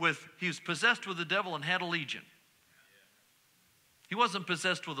man he was possessed with the devil and had a legion. He wasn't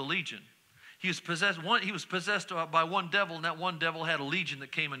possessed with a legion. He was possessed by one devil, and that one devil had a legion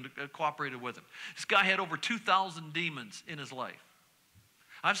that came and cooperated with him. This guy had over 2,000 demons in his life.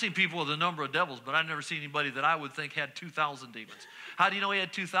 I've seen people with a number of devils, but I've never seen anybody that I would think had 2,000 demons. How do you know he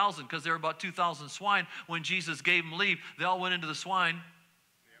had 2,000? Because there were about 2,000 swine. When Jesus gave them leave, they all went into the swine,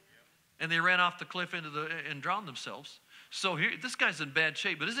 and they ran off the cliff and drowned themselves. So this guy's in bad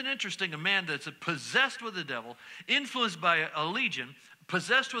shape. But isn't it interesting, a man that's possessed with the devil, influenced by a legion,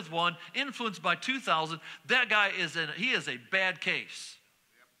 possessed with one, influenced by 2,000, that guy is a bad case.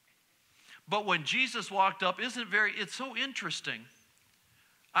 But when Jesus walked up, it's so interesting.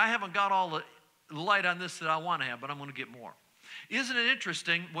 I haven't got all the light on this that I want to have, but I'm going to get more. Isn't it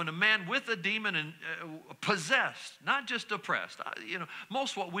interesting when a man with a demon and possessed, not just oppressed,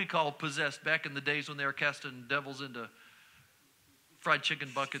 most what we call possessed back in the days when they were casting devils into fried chicken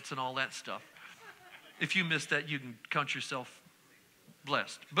buckets and all that stuff. If you missed that, you can count yourself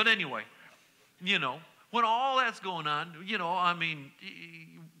blessed. But anyway, when all that's going on,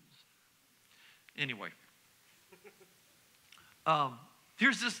 anyway.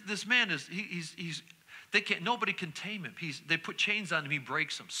 Here's this man nobody can tame him. They put chains on him, he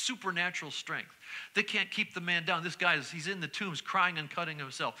breaks them. Supernatural strength. They can't keep the man down. This guy he's in the tombs crying and cutting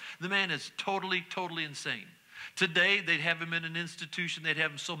himself. The man is totally, totally insane. Today, they'd have him in an institution. They'd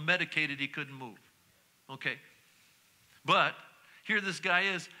have him so medicated he couldn't move. Okay? But here this guy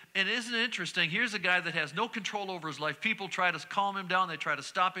is. And isn't it interesting? Here's a guy that has no control over his life. People try to calm him down. They try to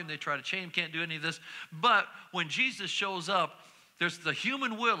stop him. They try to chain him. Can't do any of this. But when Jesus shows up, the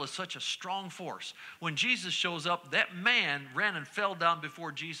human will is such a strong force. When Jesus shows up, that man ran and fell down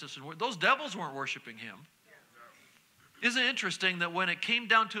before Jesus. And those devils weren't worshiping him. Isn't it interesting that when it came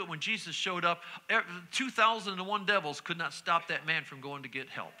down to it, when Jesus showed up, 2,001 devils could not stop that man from going to get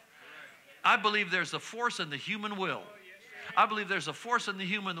help. I believe there's a force in the human will. I believe there's a force in the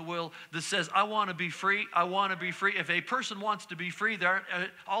human will that says, I want to be free. I want to be free. If a person wants to be free,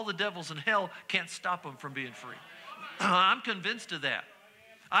 all the devils in hell can't stop them from being free. I'm convinced of that.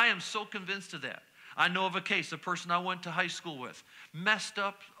 I am so convinced of that. I know of a case, a person I went to high school with, messed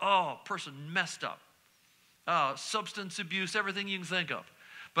up. Person messed up. Substance abuse, everything you can think of.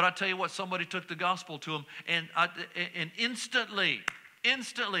 But I tell you what, somebody took the gospel to him, and instantly,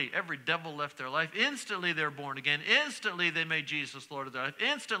 every devil left their life. Instantly, they were born again. Instantly, they made Jesus Lord of their life.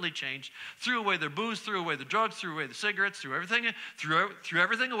 Instantly changed. Threw away their booze, threw away the drugs, threw away the cigarettes, threw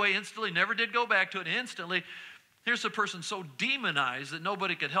everything away instantly, never did go back to it. Instantly, here's a person so demonized that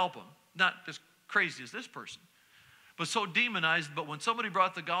nobody could help him. Not as crazy as this person, but so demonized. But when somebody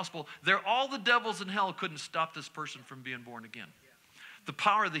brought the gospel, all the devils in hell couldn't stop this person from being born again. The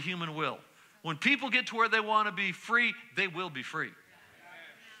power of the human will. When people get to where they want to be free, they will be free.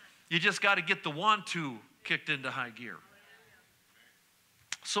 You just got to get the want to kicked into high gear.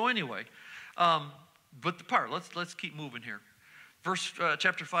 So anyway, but the part, let's keep moving here.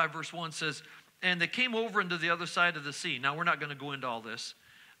 Chapter 5, verse 1 says, and they came over into the other side of the sea. Now, we're not going to go into all this,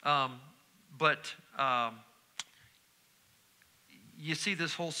 but you see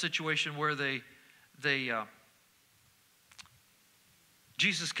this whole situation where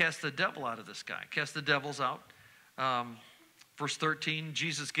Jesus cast the devil out of this guy, cast the devils out. Verse 13,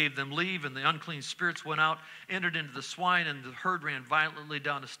 Jesus gave them leave, and the unclean spirits went out, entered into the swine, and the herd ran violently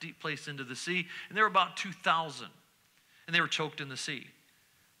down a steep place into the sea. And there were about 2,000, and they were choked in the sea.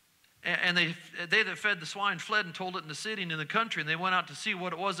 And they that fed the swine fled and told it in the city and in the country, and they went out to see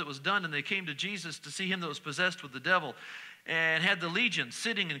what it was that was done, and they came to Jesus to see him that was possessed with the devil, and had the legion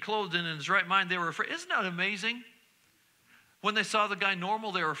sitting and clothed and in his right mind. They were afraid. Isn't that amazing? When they saw the guy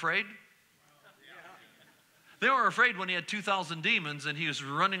normal, they were afraid. They weren't afraid when he had 2,000 demons and he was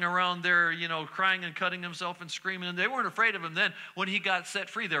running around there, crying and cutting himself and screaming. And they weren't afraid of him then. When he got set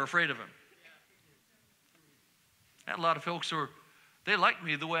free, they were afraid of him. I had a lot of folks they liked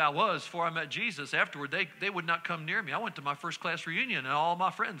me the way I was before I met Jesus. Afterward, they would not come near me. I went to my first class reunion, and all my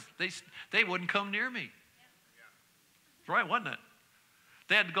friends, they wouldn't come near me. That's right, wasn't it?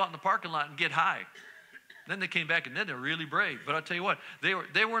 They had to go out in the parking lot and get high. Then they came back, and then they're really brave. But I tell you what,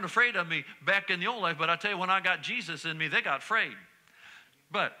 they weren't afraid of me back in the old life. But I tell you, when I got Jesus in me, they got afraid.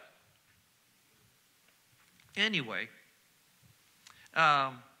 But anyway,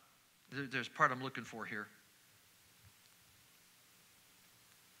 there's part I'm looking for here.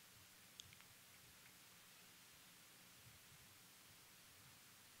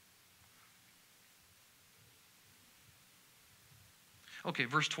 Okay,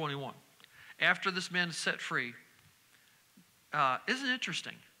 verse 21. After this man is set free, isn't it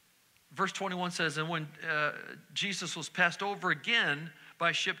interesting? Verse 21 says, and when Jesus was passed over again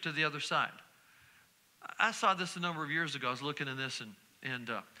by ship to the other side. I saw this a number of years ago. I was looking at this,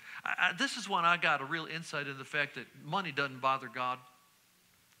 and this is when I got a real insight into the fact that money doesn't bother God.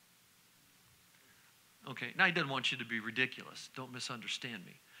 Okay, now he doesn't want you to be ridiculous. Don't misunderstand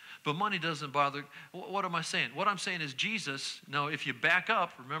me. But money doesn't bother. What am I saying? What I'm saying is Jesus, now if you back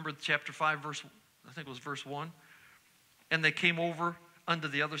up, remember chapter 5, verse, I think it was verse 1, and they came over unto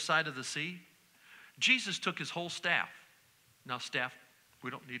the other side of the sea. Jesus took his whole staff. Now staff, we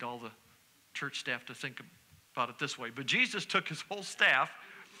don't need all the church staff to think about it this way, but Jesus took his whole staff,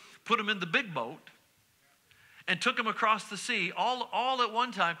 put him in the big boat, and took him across the sea all at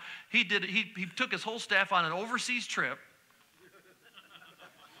one time. He took his whole staff on an overseas trip.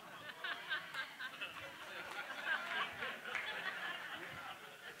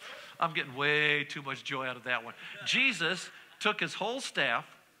 I'm getting way too much joy out of that one. Jesus took his whole staff.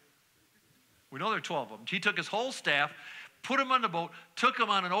 We know there are 12 of them. He took his whole staff, put him on the boat, took him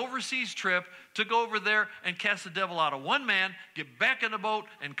on an overseas trip to go over there and cast the devil out of one man, get back in the boat,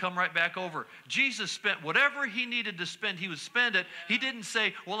 and come right back over. Jesus spent whatever he needed to spend, he would spend it. He didn't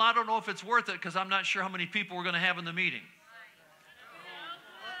say, well, I don't know if it's worth it because I'm not sure how many people we're going to have in the meeting.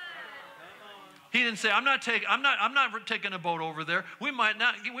 He didn't say, I'm not taking a boat over there. We might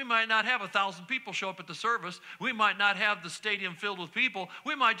not have 1,000 people show up at the service. We might not have the stadium filled with people.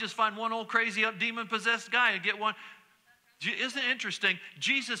 We might just find one old crazy up demon-possessed guy and get one. Isn't it interesting?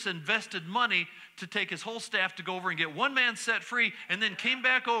 Jesus invested money to take his whole staff to go over and get one man set free, and then came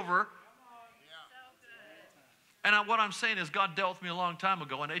back over. And what I'm saying is God dealt with me a long time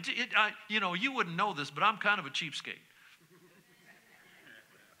ago. And you wouldn't know this, but I'm kind of a cheapskate.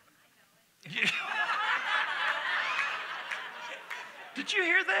 Did you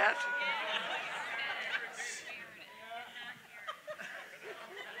hear that?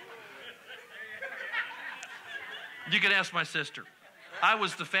 You can ask my sister. I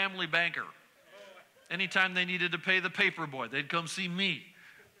was the family banker. Anytime they needed to pay the paper boy, they'd come see me.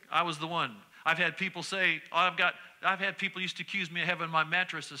 I was the one. I've had people say, I've had people used to accuse me of having my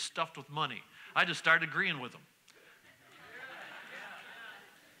mattresses stuffed with money. I just started agreeing with them.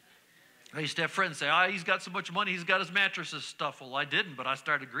 I used to have friends say, he's got so much money, he's got his mattresses stuffed. Well, I didn't, but I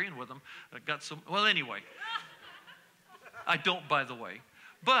started agreeing with him. Well, anyway. I don't, by the way.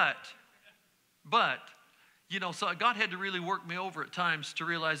 But, so God had to really work me over at times to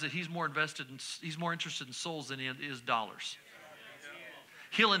realize that he's more interested in souls than he is dollars.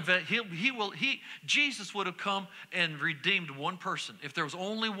 Jesus would have come and redeemed one person. If there was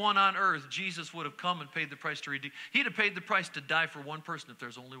only one on earth, Jesus would have come and paid the price to redeem. He'd have paid the price to die for one person if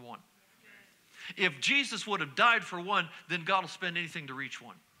there's only one. If Jesus would have died for one, then God will spend anything to reach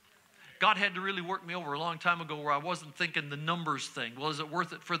one. God had to really work me over a long time ago where I wasn't thinking the numbers thing. Well, is it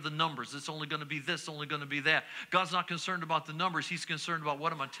worth it for the numbers? It's only going to be this, only going to be that. God's not concerned about the numbers. He's concerned about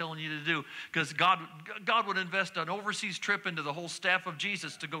what am I telling you to do. Because God would invest an overseas trip into the whole staff of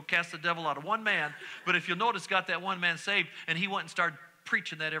Jesus to go cast the devil out of one man. But if you'll notice, got that one man saved, and he went and started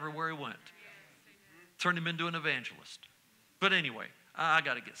preaching that everywhere he went. Turned him into an evangelist. But anyway, I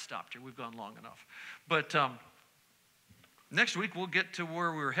got to get stopped here. We've gone long enough. But next week, we'll get to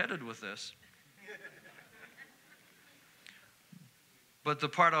where we were headed with this. But the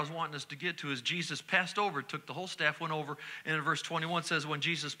part I was wanting us to get to is Jesus passed over, took the whole staff, went over, and in verse 21 says, when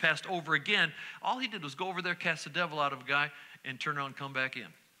Jesus passed over again, all he did was go over there, cast the devil out of a guy, and turn around and come back in.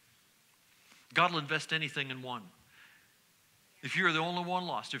 God will invest anything in one. If you're the only one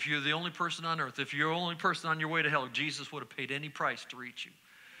lost, if you're the only person on earth, if you're the only person on your way to hell, Jesus would have paid any price to reach you.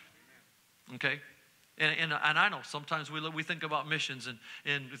 Okay? And I know sometimes we think about missions and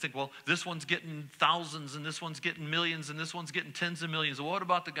we think, well, this one's getting thousands and this one's getting millions and this one's getting tens of millions. Well, what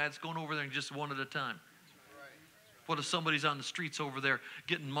about the guy that's going over there and just one at a time? What if somebody's on the streets over there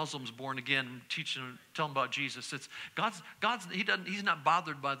getting Muslims born again and telling them about Jesus? It's he's not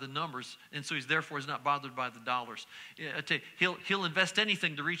bothered by the numbers, and so he's not bothered by the dollars. I tell you, he'll invest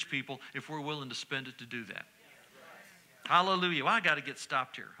anything to reach people if we're willing to spend it to do that. Hallelujah. Well, I got to get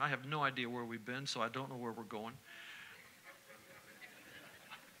stopped here. I have no idea where we've been, so I don't know where we're going.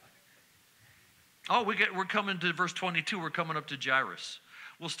 Oh, we're coming to verse 22. We're coming up to Jairus.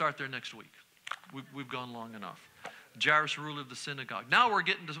 We'll start there next week. We've gone long enough. Jairus, ruler of the synagogue. Now we're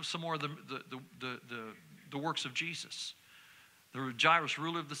getting to some more of the works of Jesus. Jairus,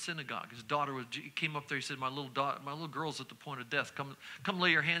 ruler of the synagogue. His daughter came up there. He said, my little girl's at the point of death. Come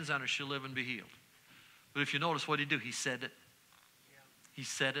lay your hands on her. She'll live and be healed. But if you notice what he do, he said it. He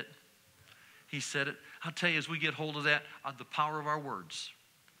said it. He said it. I'll tell you, as we get hold of that, the power of our words.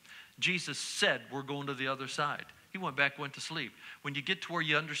 Jesus said, we're going to the other side. He went back, went to sleep. When you get to where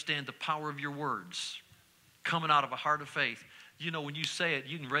you understand the power of your words, coming out of a heart of faith, you know, when you say it,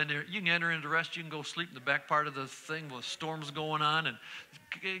 you can enter into rest. You can go sleep in the back part of the thing with storms going on and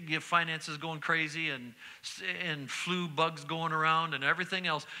your finances going crazy and flu bugs going around and everything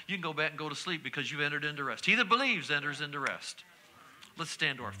else. You can go back and go to sleep because you've entered into rest. He that believes enters into rest. Let's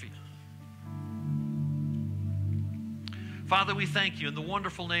stand to our feet. Father, we thank you in the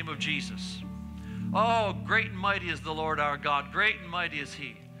wonderful name of Jesus. Oh, great and mighty is the Lord our God. Great and mighty is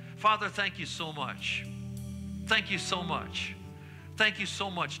He. Father, thank you so much. Thank you so much. Thank you so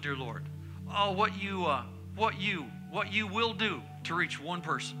much, dear Lord. Oh, what you will do to reach one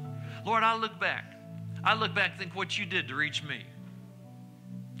person. Lord, I look back and think what you did to reach me.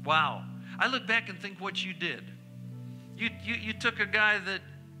 Wow. I look back and think what you did. You took a guy that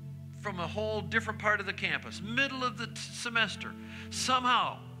from a whole different part of the campus, middle of the semester,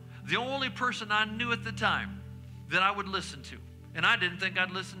 somehow the only person I knew at the time that I would listen to, and I didn't think I'd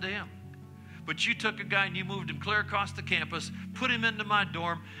listen to him. But you took a guy and you moved him clear across the campus, put him into my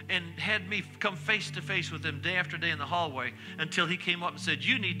dorm, and had me come face to face with him day after day in the hallway until he came up and said,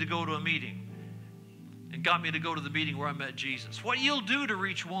 you need to go to a meeting. And got me to go to the meeting where I met Jesus. What you'll do to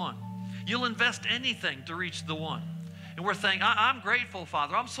reach one. You'll invest anything to reach the one. And we're thankful. I'm grateful,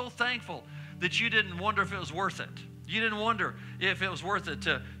 Father. I'm so thankful that you didn't wonder if it was worth it. You didn't wonder if it was worth it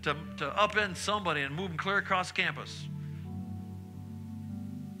to upend somebody and move them clear across campus.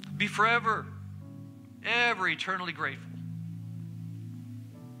 Be forever, ever eternally grateful.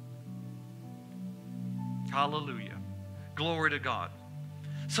 Hallelujah. Glory to God.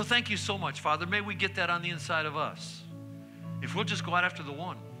 So thank you so much, Father. May we get that on the inside of us. If we'll just go out after the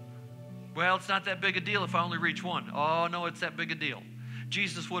one. Well, it's not that big a deal if I only reach one. Oh, no, it's that big a deal.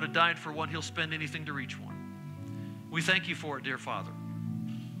 Jesus would have died for one. He'll spend anything to reach one. We thank you for it, dear Father.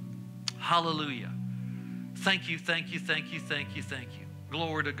 Hallelujah. Thank you, thank you, thank you, thank you, thank you.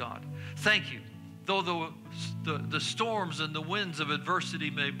 Glory to God. Thank you. Though the storms and the winds of adversity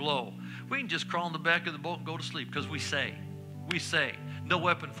may blow, we can just crawl in the back of the boat and go to sleep because we say, no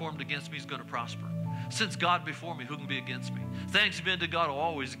weapon formed against me is going to prosper. Since God before me, who can be against me? Thanks be unto God who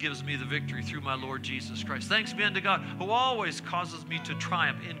always gives me the victory through my Lord Jesus Christ. Thanks be unto God who always causes me to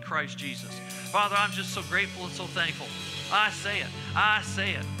triumph in Christ Jesus. Father, I'm just so grateful and so thankful. I say it. I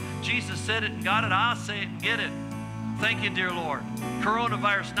say it. Jesus said it and got it. I'll say it and get it. Thank you, dear Lord.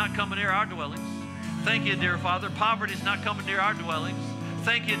 Coronavirus not coming near our dwellings. Thank you, dear Father. Poverty is not coming near our dwellings.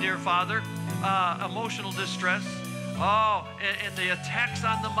 Thank you, dear Father. Emotional distress. Oh, and the attacks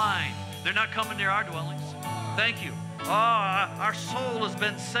on the mind. They're not coming near our dwellings. Thank you. Oh, our soul has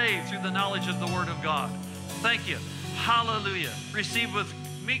been saved through the knowledge of the Word of God. Thank you. Hallelujah. Receive with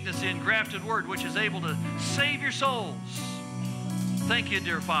meekness the engrafted Word, which is able to save your souls. Thank you,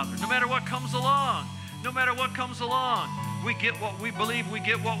 dear Father. No matter what comes along, no matter what comes along, we get what we believe, we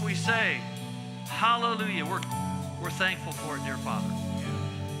get what we say. Hallelujah. We're thankful for it, dear Father.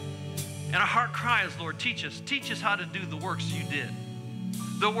 And our heart cry is, Lord, teach us how to do the works you did.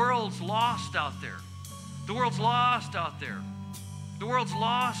 The world's lost out there. The world's lost out there. The world's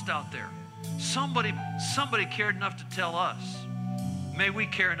lost out there. Somebody cared enough to tell us. May we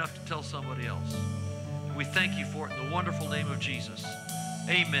care enough to tell somebody else. And we thank you for it in the wonderful name of Jesus.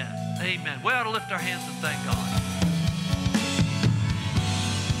 Amen. Amen. We ought to lift our hands and thank God.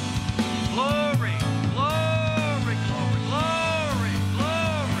 Glory, glory, glory, glory,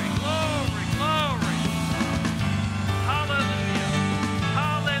 glory, glory, glory. Hallelujah.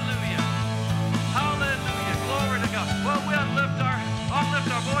 Hallelujah. Hallelujah. Glory to God. Well, we'll lift our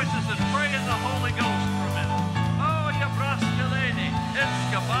voices and pray in the Holy Ghost for a minute. Oh, ya brasteleni,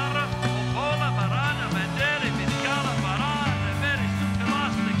 escapara, opola, barana, vendere, viscala, barana, veri,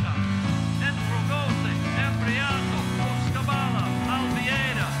 succelastica, entrugose, embriaco, oscabala,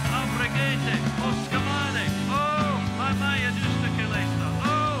 albiera, albregete, oscamane. Oh, my maya dusticalesta.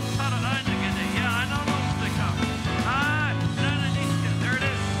 Oh, paranagade, yeah, I know nostika. Ah, nananiska. There it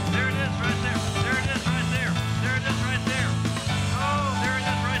is. There it is right there. There it is right there. There it is right there. Oh, there it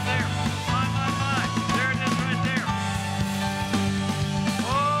is right there. My. There it is right there.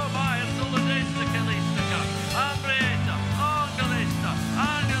 Oh,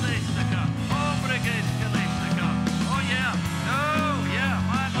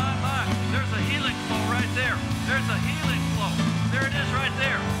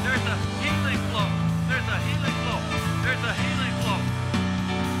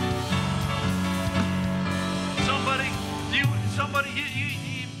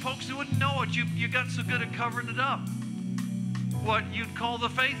 folks wouldn't know it. You got so good at covering it up. What you'd call the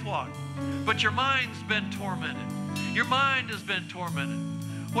faith walk. But your mind's been tormented. Your mind has been tormented.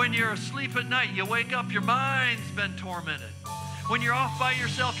 When you're asleep at night, you wake up, your mind's been tormented. When you're off by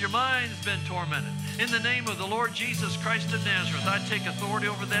yourself, your mind's been tormented. In the name of the Lord Jesus Christ of Nazareth, I take authority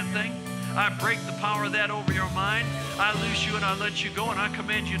over that thing. I break the power of that over your mind. I loose you and I let you go, and I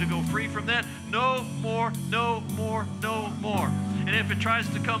command you to go free from that. No more, no more, no more. And if it tries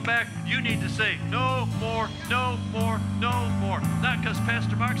to come back, you need to say, no more, no more, no more. Not because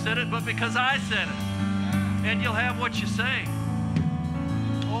Pastor Mark said it, but because I said it. And you'll have what you say.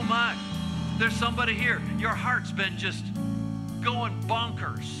 Oh my, there's somebody here. Your heart's been just going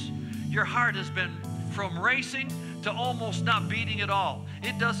bonkers. Your heart has been from racing to almost not beating at all.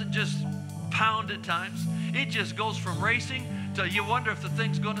 It doesn't just pound at times. It just goes from racing to you wonder if the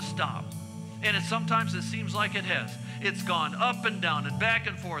thing's going to stop. And sometimes it seems like it has. It's gone up and down and back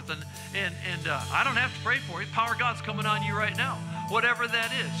and forth. And I don't have to pray for you. Power of God's coming on you right now. Whatever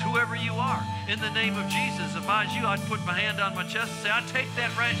that is, whoever you are, in the name of Jesus, if I was you, I'd put my hand on my chest and say, I take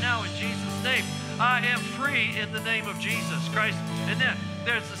that right now in Jesus' name. I am free in the name of Jesus Christ. And then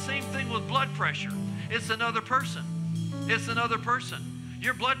there's the same thing with blood pressure. It's another person. It's another person.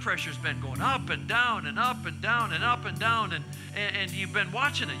 Your blood pressure's been going up and down and up and down and up and down, and you've been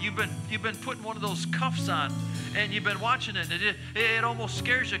watching it. You've been putting one of those cuffs on, and you've been watching it. And it almost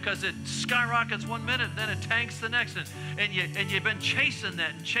scares you because it skyrockets 1 minute, and then it tanks the next, and you've been chasing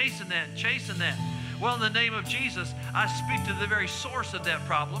that and chasing that and chasing that. Well, in the name of Jesus, I speak to the very source of that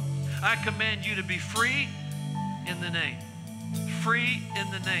problem. I command you to be free in the name. Free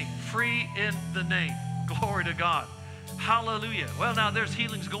in the name. Free in the name. Glory to God. Hallelujah. Well, now there's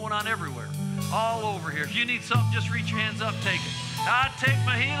healings going on everywhere. All over here. If you need something, just reach your hands up, take it. I take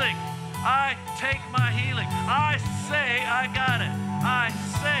my healing. I take my healing. I say I got it. I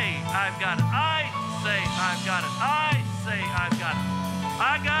say I've got it. I say I've got it. I say I've got it.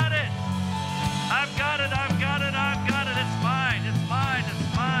 I got it. I've got it. I've got it. I've got it. It's mine. It's mine.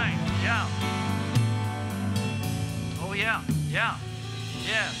 It's mine. Yeah. Oh, yeah. Yeah.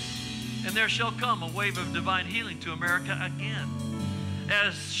 Yes. And there shall come a wave of divine healing to America again.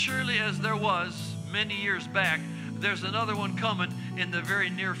 As surely as there was many years back, there's another one coming in the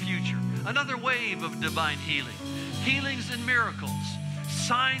very near future. Another wave of divine healing. Healings and miracles,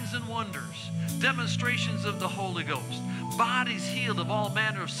 signs and wonders, demonstrations of the Holy Ghost, bodies healed of all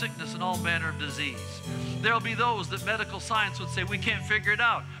manner of sickness and all manner of disease. There'll be those that medical science would say, we can't figure it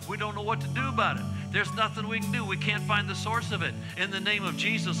out. We don't know what to do about it. There's nothing we can do. We can't find the source of it. In the name of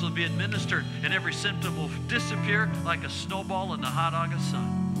Jesus, will be administered, and every symptom will disappear like a snowball in the hot August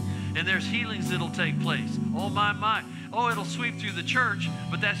sun. And there's healings that'll take place. Oh, my, my. Oh, it'll sweep through the church,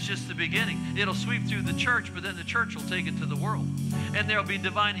 but that's just the beginning. It'll sweep through the church, but then the church will take it to the world. And there'll be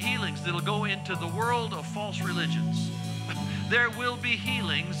divine healings that'll go into the world of false religions. There will be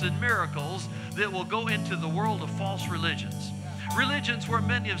healings and miracles that will go into the world of false religions. Religions where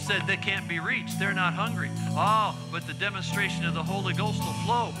many have said they can't be reached. They're not hungry. Oh, but the demonstration of the Holy Ghost will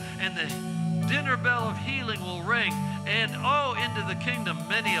flow, and the dinner bell of healing will ring, and oh, into the kingdom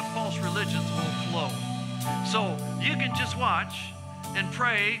many of false religions will flow. So you can just watch and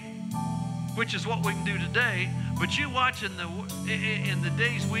pray, which is what we can do today, but you watch in the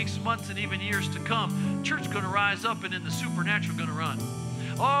days, weeks, months, and even years to come, church going to rise up, and in the supernatural going to run.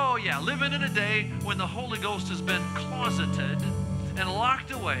 Oh yeah, living in a day when the Holy Ghost has been closeted and locked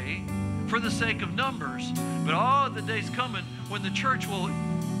away for the sake of numbers. But oh, the day's coming when the church will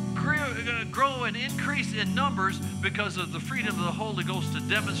grow and increase in numbers because of the freedom of the Holy Ghost to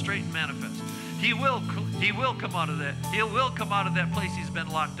demonstrate and manifest. He will come out of that. He will come out of that place he's been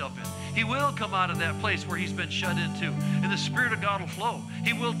locked up in. He will come out of that place where he's been shut into. And the Spirit of God will flow.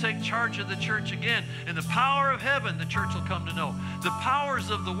 He will take charge of the church again. And the power of heaven, the church will come to know. The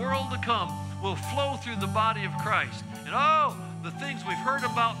powers of the world to come will flow through the body of Christ. And oh, the things we've heard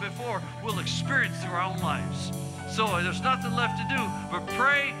about before we'll experience through our own lives. So there's nothing left to do but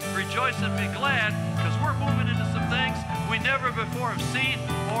pray, rejoice, and be glad, because we're moving into some things we never before have seen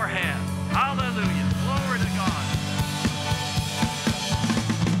or had. Hallelujah. Glory to God.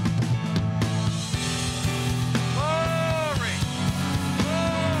 Glory.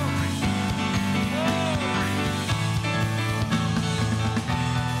 Glory. Glory.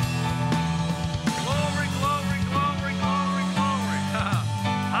 Glory, glory, glory, glory, glory.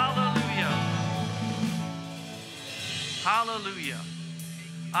 Hallelujah. Hallelujah.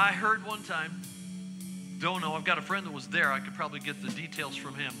 I heard one time, don't know, I've got a friend that was there. I could probably get the details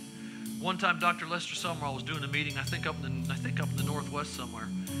from him. One time, Dr. Lester Summerall was doing a meeting, I think up in the Northwest somewhere.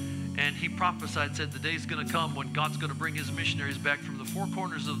 And he prophesied, said the day's going to come when God's going to bring his missionaries back from the four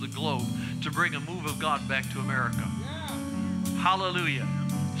corners of the globe to bring a move of God back to America. Hallelujah.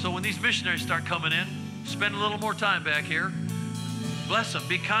 So when these missionaries start coming in, spend a little more time back here. Bless them.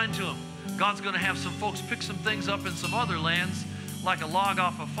 Be kind to them. God's going to have some folks pick some things up in some other lands, like a log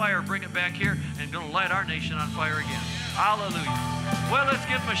off a fire, bring it back here, and going to light our nation on fire again. Hallelujah. Well, let's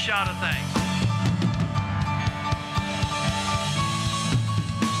give them a shout of thanks.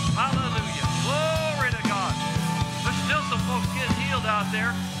 Hallelujah. Glory to God. There's still some folks getting healed out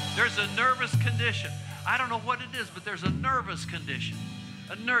there. There's a nervous condition. I don't know what it is, but there's a nervous condition.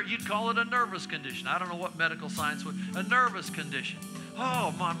 You'd call it a nervous condition. I don't know what medical science would. A nervous condition.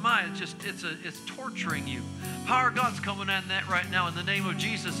 Oh, my mind, it's torturing you. Power of God's coming on that right now in the name of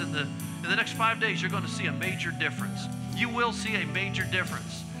Jesus. In the next 5 days, you're going to see a major difference. You will see a major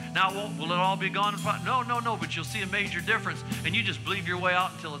difference. Now, will it all be gone? No, but you'll see a major difference, and you just believe your way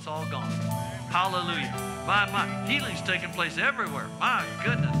out until it's all gone. Hallelujah. My healing's taking place everywhere. My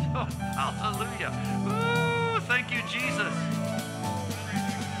goodness. Oh, hallelujah. Ooh, thank you, Jesus.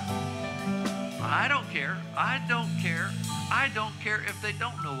 I don't care. I don't care. I don't care if they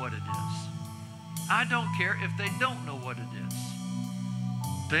don't know what it is. I don't care if they don't know what it is.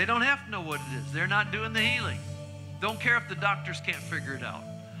 They don't have to know what it is. They're not doing the healing. Don't care if the doctors can't figure it out.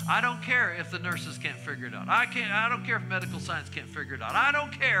 I don't care if the nurses can't figure it out. I don't care if medical science can't figure it out. I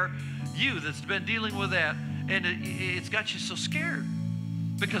don't care, you that's been dealing with that, and it's got you so scared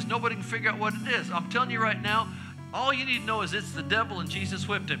because nobody can figure out what it is. I'm telling you right now, all you need to know is it's the devil and Jesus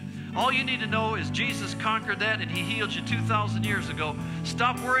whipped him. All you need to know is Jesus conquered that and he healed you 2,000 years ago.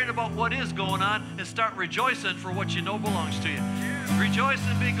 Stop worrying about what is going on and start rejoicing for what you know belongs to you. Rejoice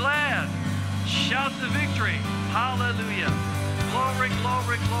and be glad. Shout the victory. Hallelujah. Glory,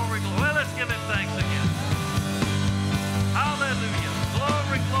 glory, glory, glory. Well, let's give him thanks again. Hallelujah.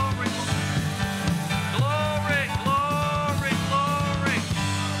 Glory, glory, glory. Glory, glory, glory.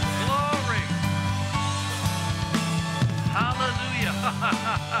 Glory. Hallelujah.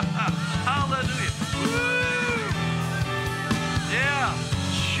 Hallelujah. Woo. Yeah.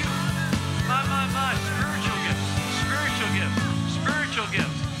 Shoot. My. Spiritual gifts. Spiritual gifts. Spiritual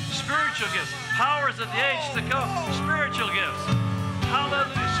gifts. Spiritual gifts. Powers of the age to come. Spiritual gifts.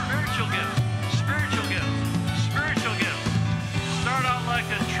 Hallelujah. Spiritual gifts. Spiritual gifts. Spiritual gifts. Start out like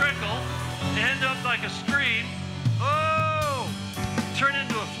a trickle, end up like a stream. Oh! Turn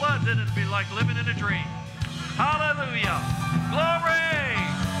into a flood, then it'd be like living in a dream. Hallelujah. Glory.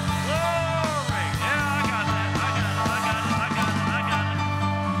 Glory. Yeah, I got that.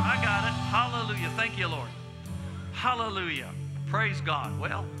 I got it. Hallelujah. Thank you, Lord. Hallelujah. Praise God.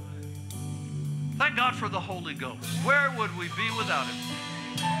 Well, thank God for the Holy Ghost. Where would we be without him?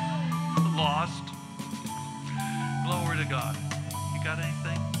 Lost. Glory to God. You got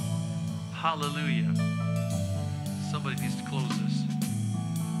anything? Hallelujah. Somebody needs to close this.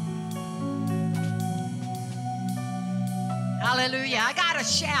 Hallelujah. I got to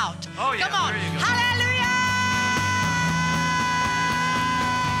shout. Oh, yeah. Come on. There you go. Hallelujah.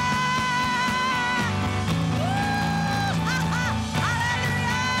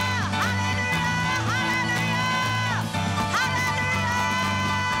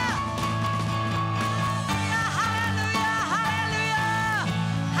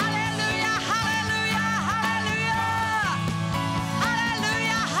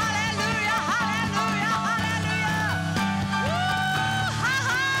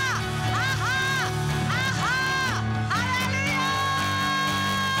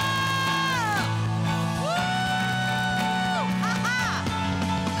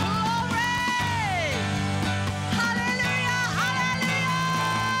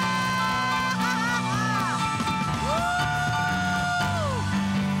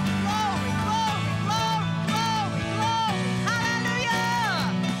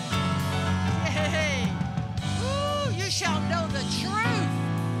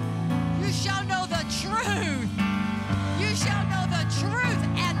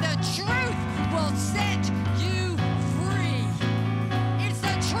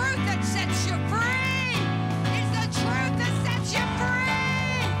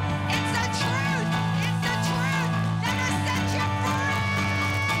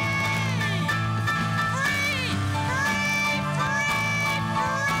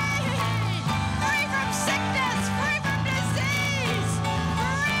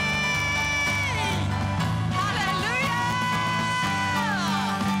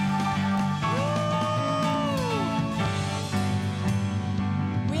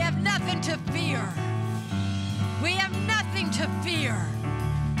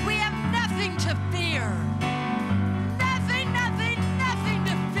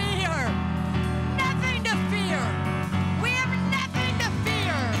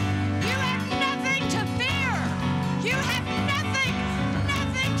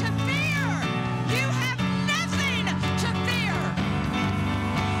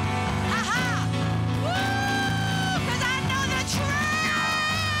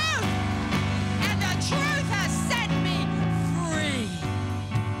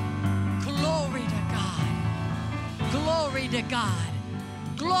 God.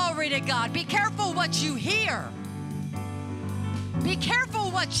 Glory to God. Be careful what you hear. Be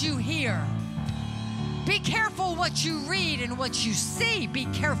careful what you hear. Be careful what you read and what you see. Be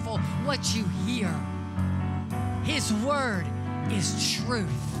careful what you hear. His word is truth.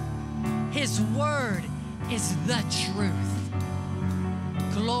 His word is the truth.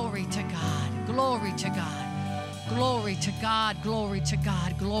 Glory to God. Glory to God. Glory to God. Glory to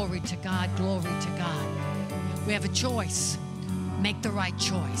God. Glory to God. Glory to God. We have a choice. Make the right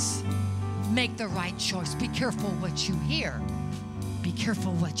choice. Make the right choice. Be careful what you hear. Be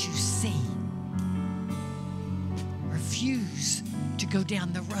careful what you see. Refuse to go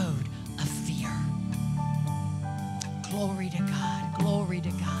down the road of fear. Glory to God. Glory to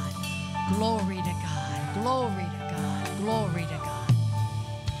God. Glory to God. Glory to God. Glory to God.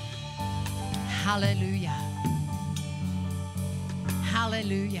 Hallelujah.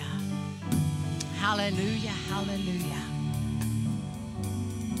 Hallelujah. Hallelujah. Hallelujah.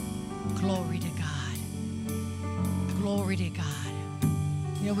 Glory to God. Glory to God.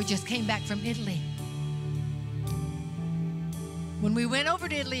 You know, we just came back from Italy. When we went over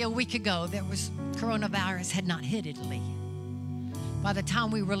to Italy a week ago, coronavirus had not hit Italy. By the time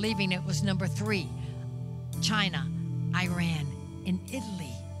we were leaving, it was number 3. China, Iran, and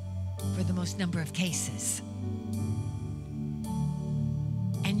Italy for the most number of cases.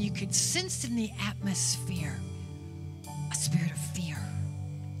 And you could sense in the atmosphere a spirit of fear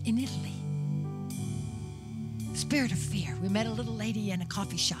in Italy. Spirit of fear. We met a little lady in a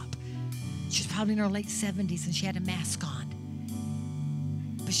coffee shop. She was probably in her late 70s and she had a mask on.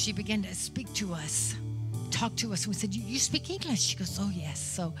 But she began to speak to us, talk to us. And we said, you speak English? She goes, oh, yes.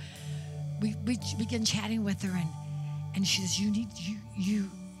 So we began chatting with her and she says,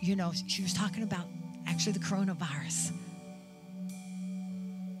 you know, she was talking about actually the coronavirus.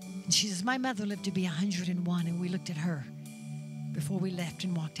 And she says, my mother lived to be 101. And we looked at her before we left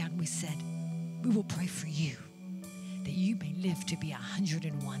and walked out and we said, we will pray for you that you may live to be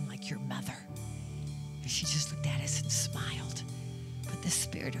 101 like your mother. And she just looked at us and smiled. But the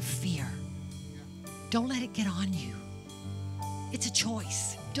spirit of fear, don't let it get on you. It's a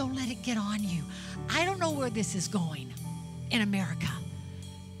choice. Don't let it get on you. I don't know where this is going in America.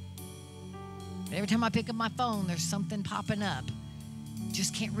 But every time I pick up my phone, there's something popping up.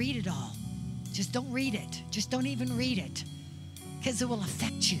 Just can't read it all. Just don't read it. Just don't even read it, because it will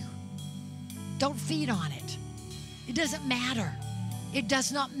affect you. Don't feed on it. It doesn't matter. It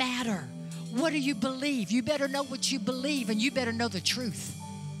does not matter. What do you believe? You better know what you believe, and you better know the truth.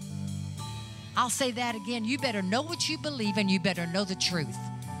 I'll say that again. You better know what you believe, and you better know the truth.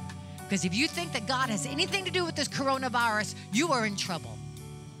 Because if you think that God has anything to do with this coronavirus, you are in trouble.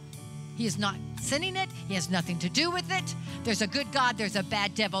 He is not sending it. He has nothing to do with it. There's a good God. There's a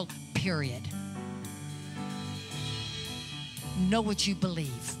bad devil, period. Know what you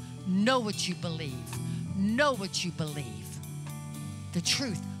believe. Know what you believe. Know what you believe. The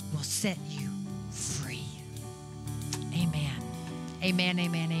truth will set you free. Amen. Amen,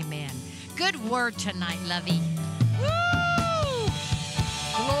 amen, amen. Good word tonight, lovey. Woo!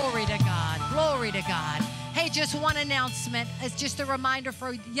 Glory to God. Glory to God. Hey, just one announcement. It's just a reminder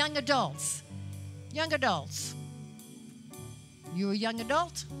for young adults. Young adults. You a young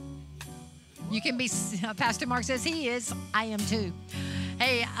adult? You can be, Pastor Mark says he is. I am too.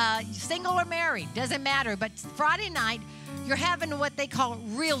 Hey, single or married, doesn't matter. But Friday night, you're having what they call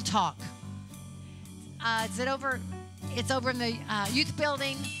Real Talk. It's over in the youth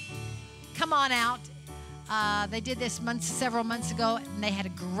building. Come on out. They did this several months ago, and they had a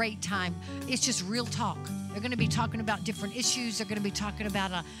great time. It's just real talk. They're going to be talking about different issues. They're going to be talking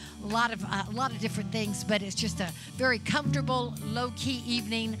about a lot of different things, but it's just a very comfortable, low-key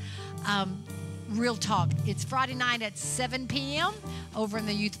evening. Real talk. It's Friday night at 7 p.m. over in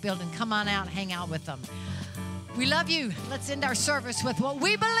the youth building. Come on out, hang out with them. We love you. Let's end our service with what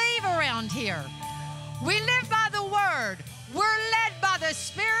we believe around here. We live by the Word. We're led by the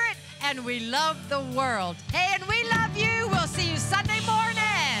Spirit, and we love the world. Hey, and we love you.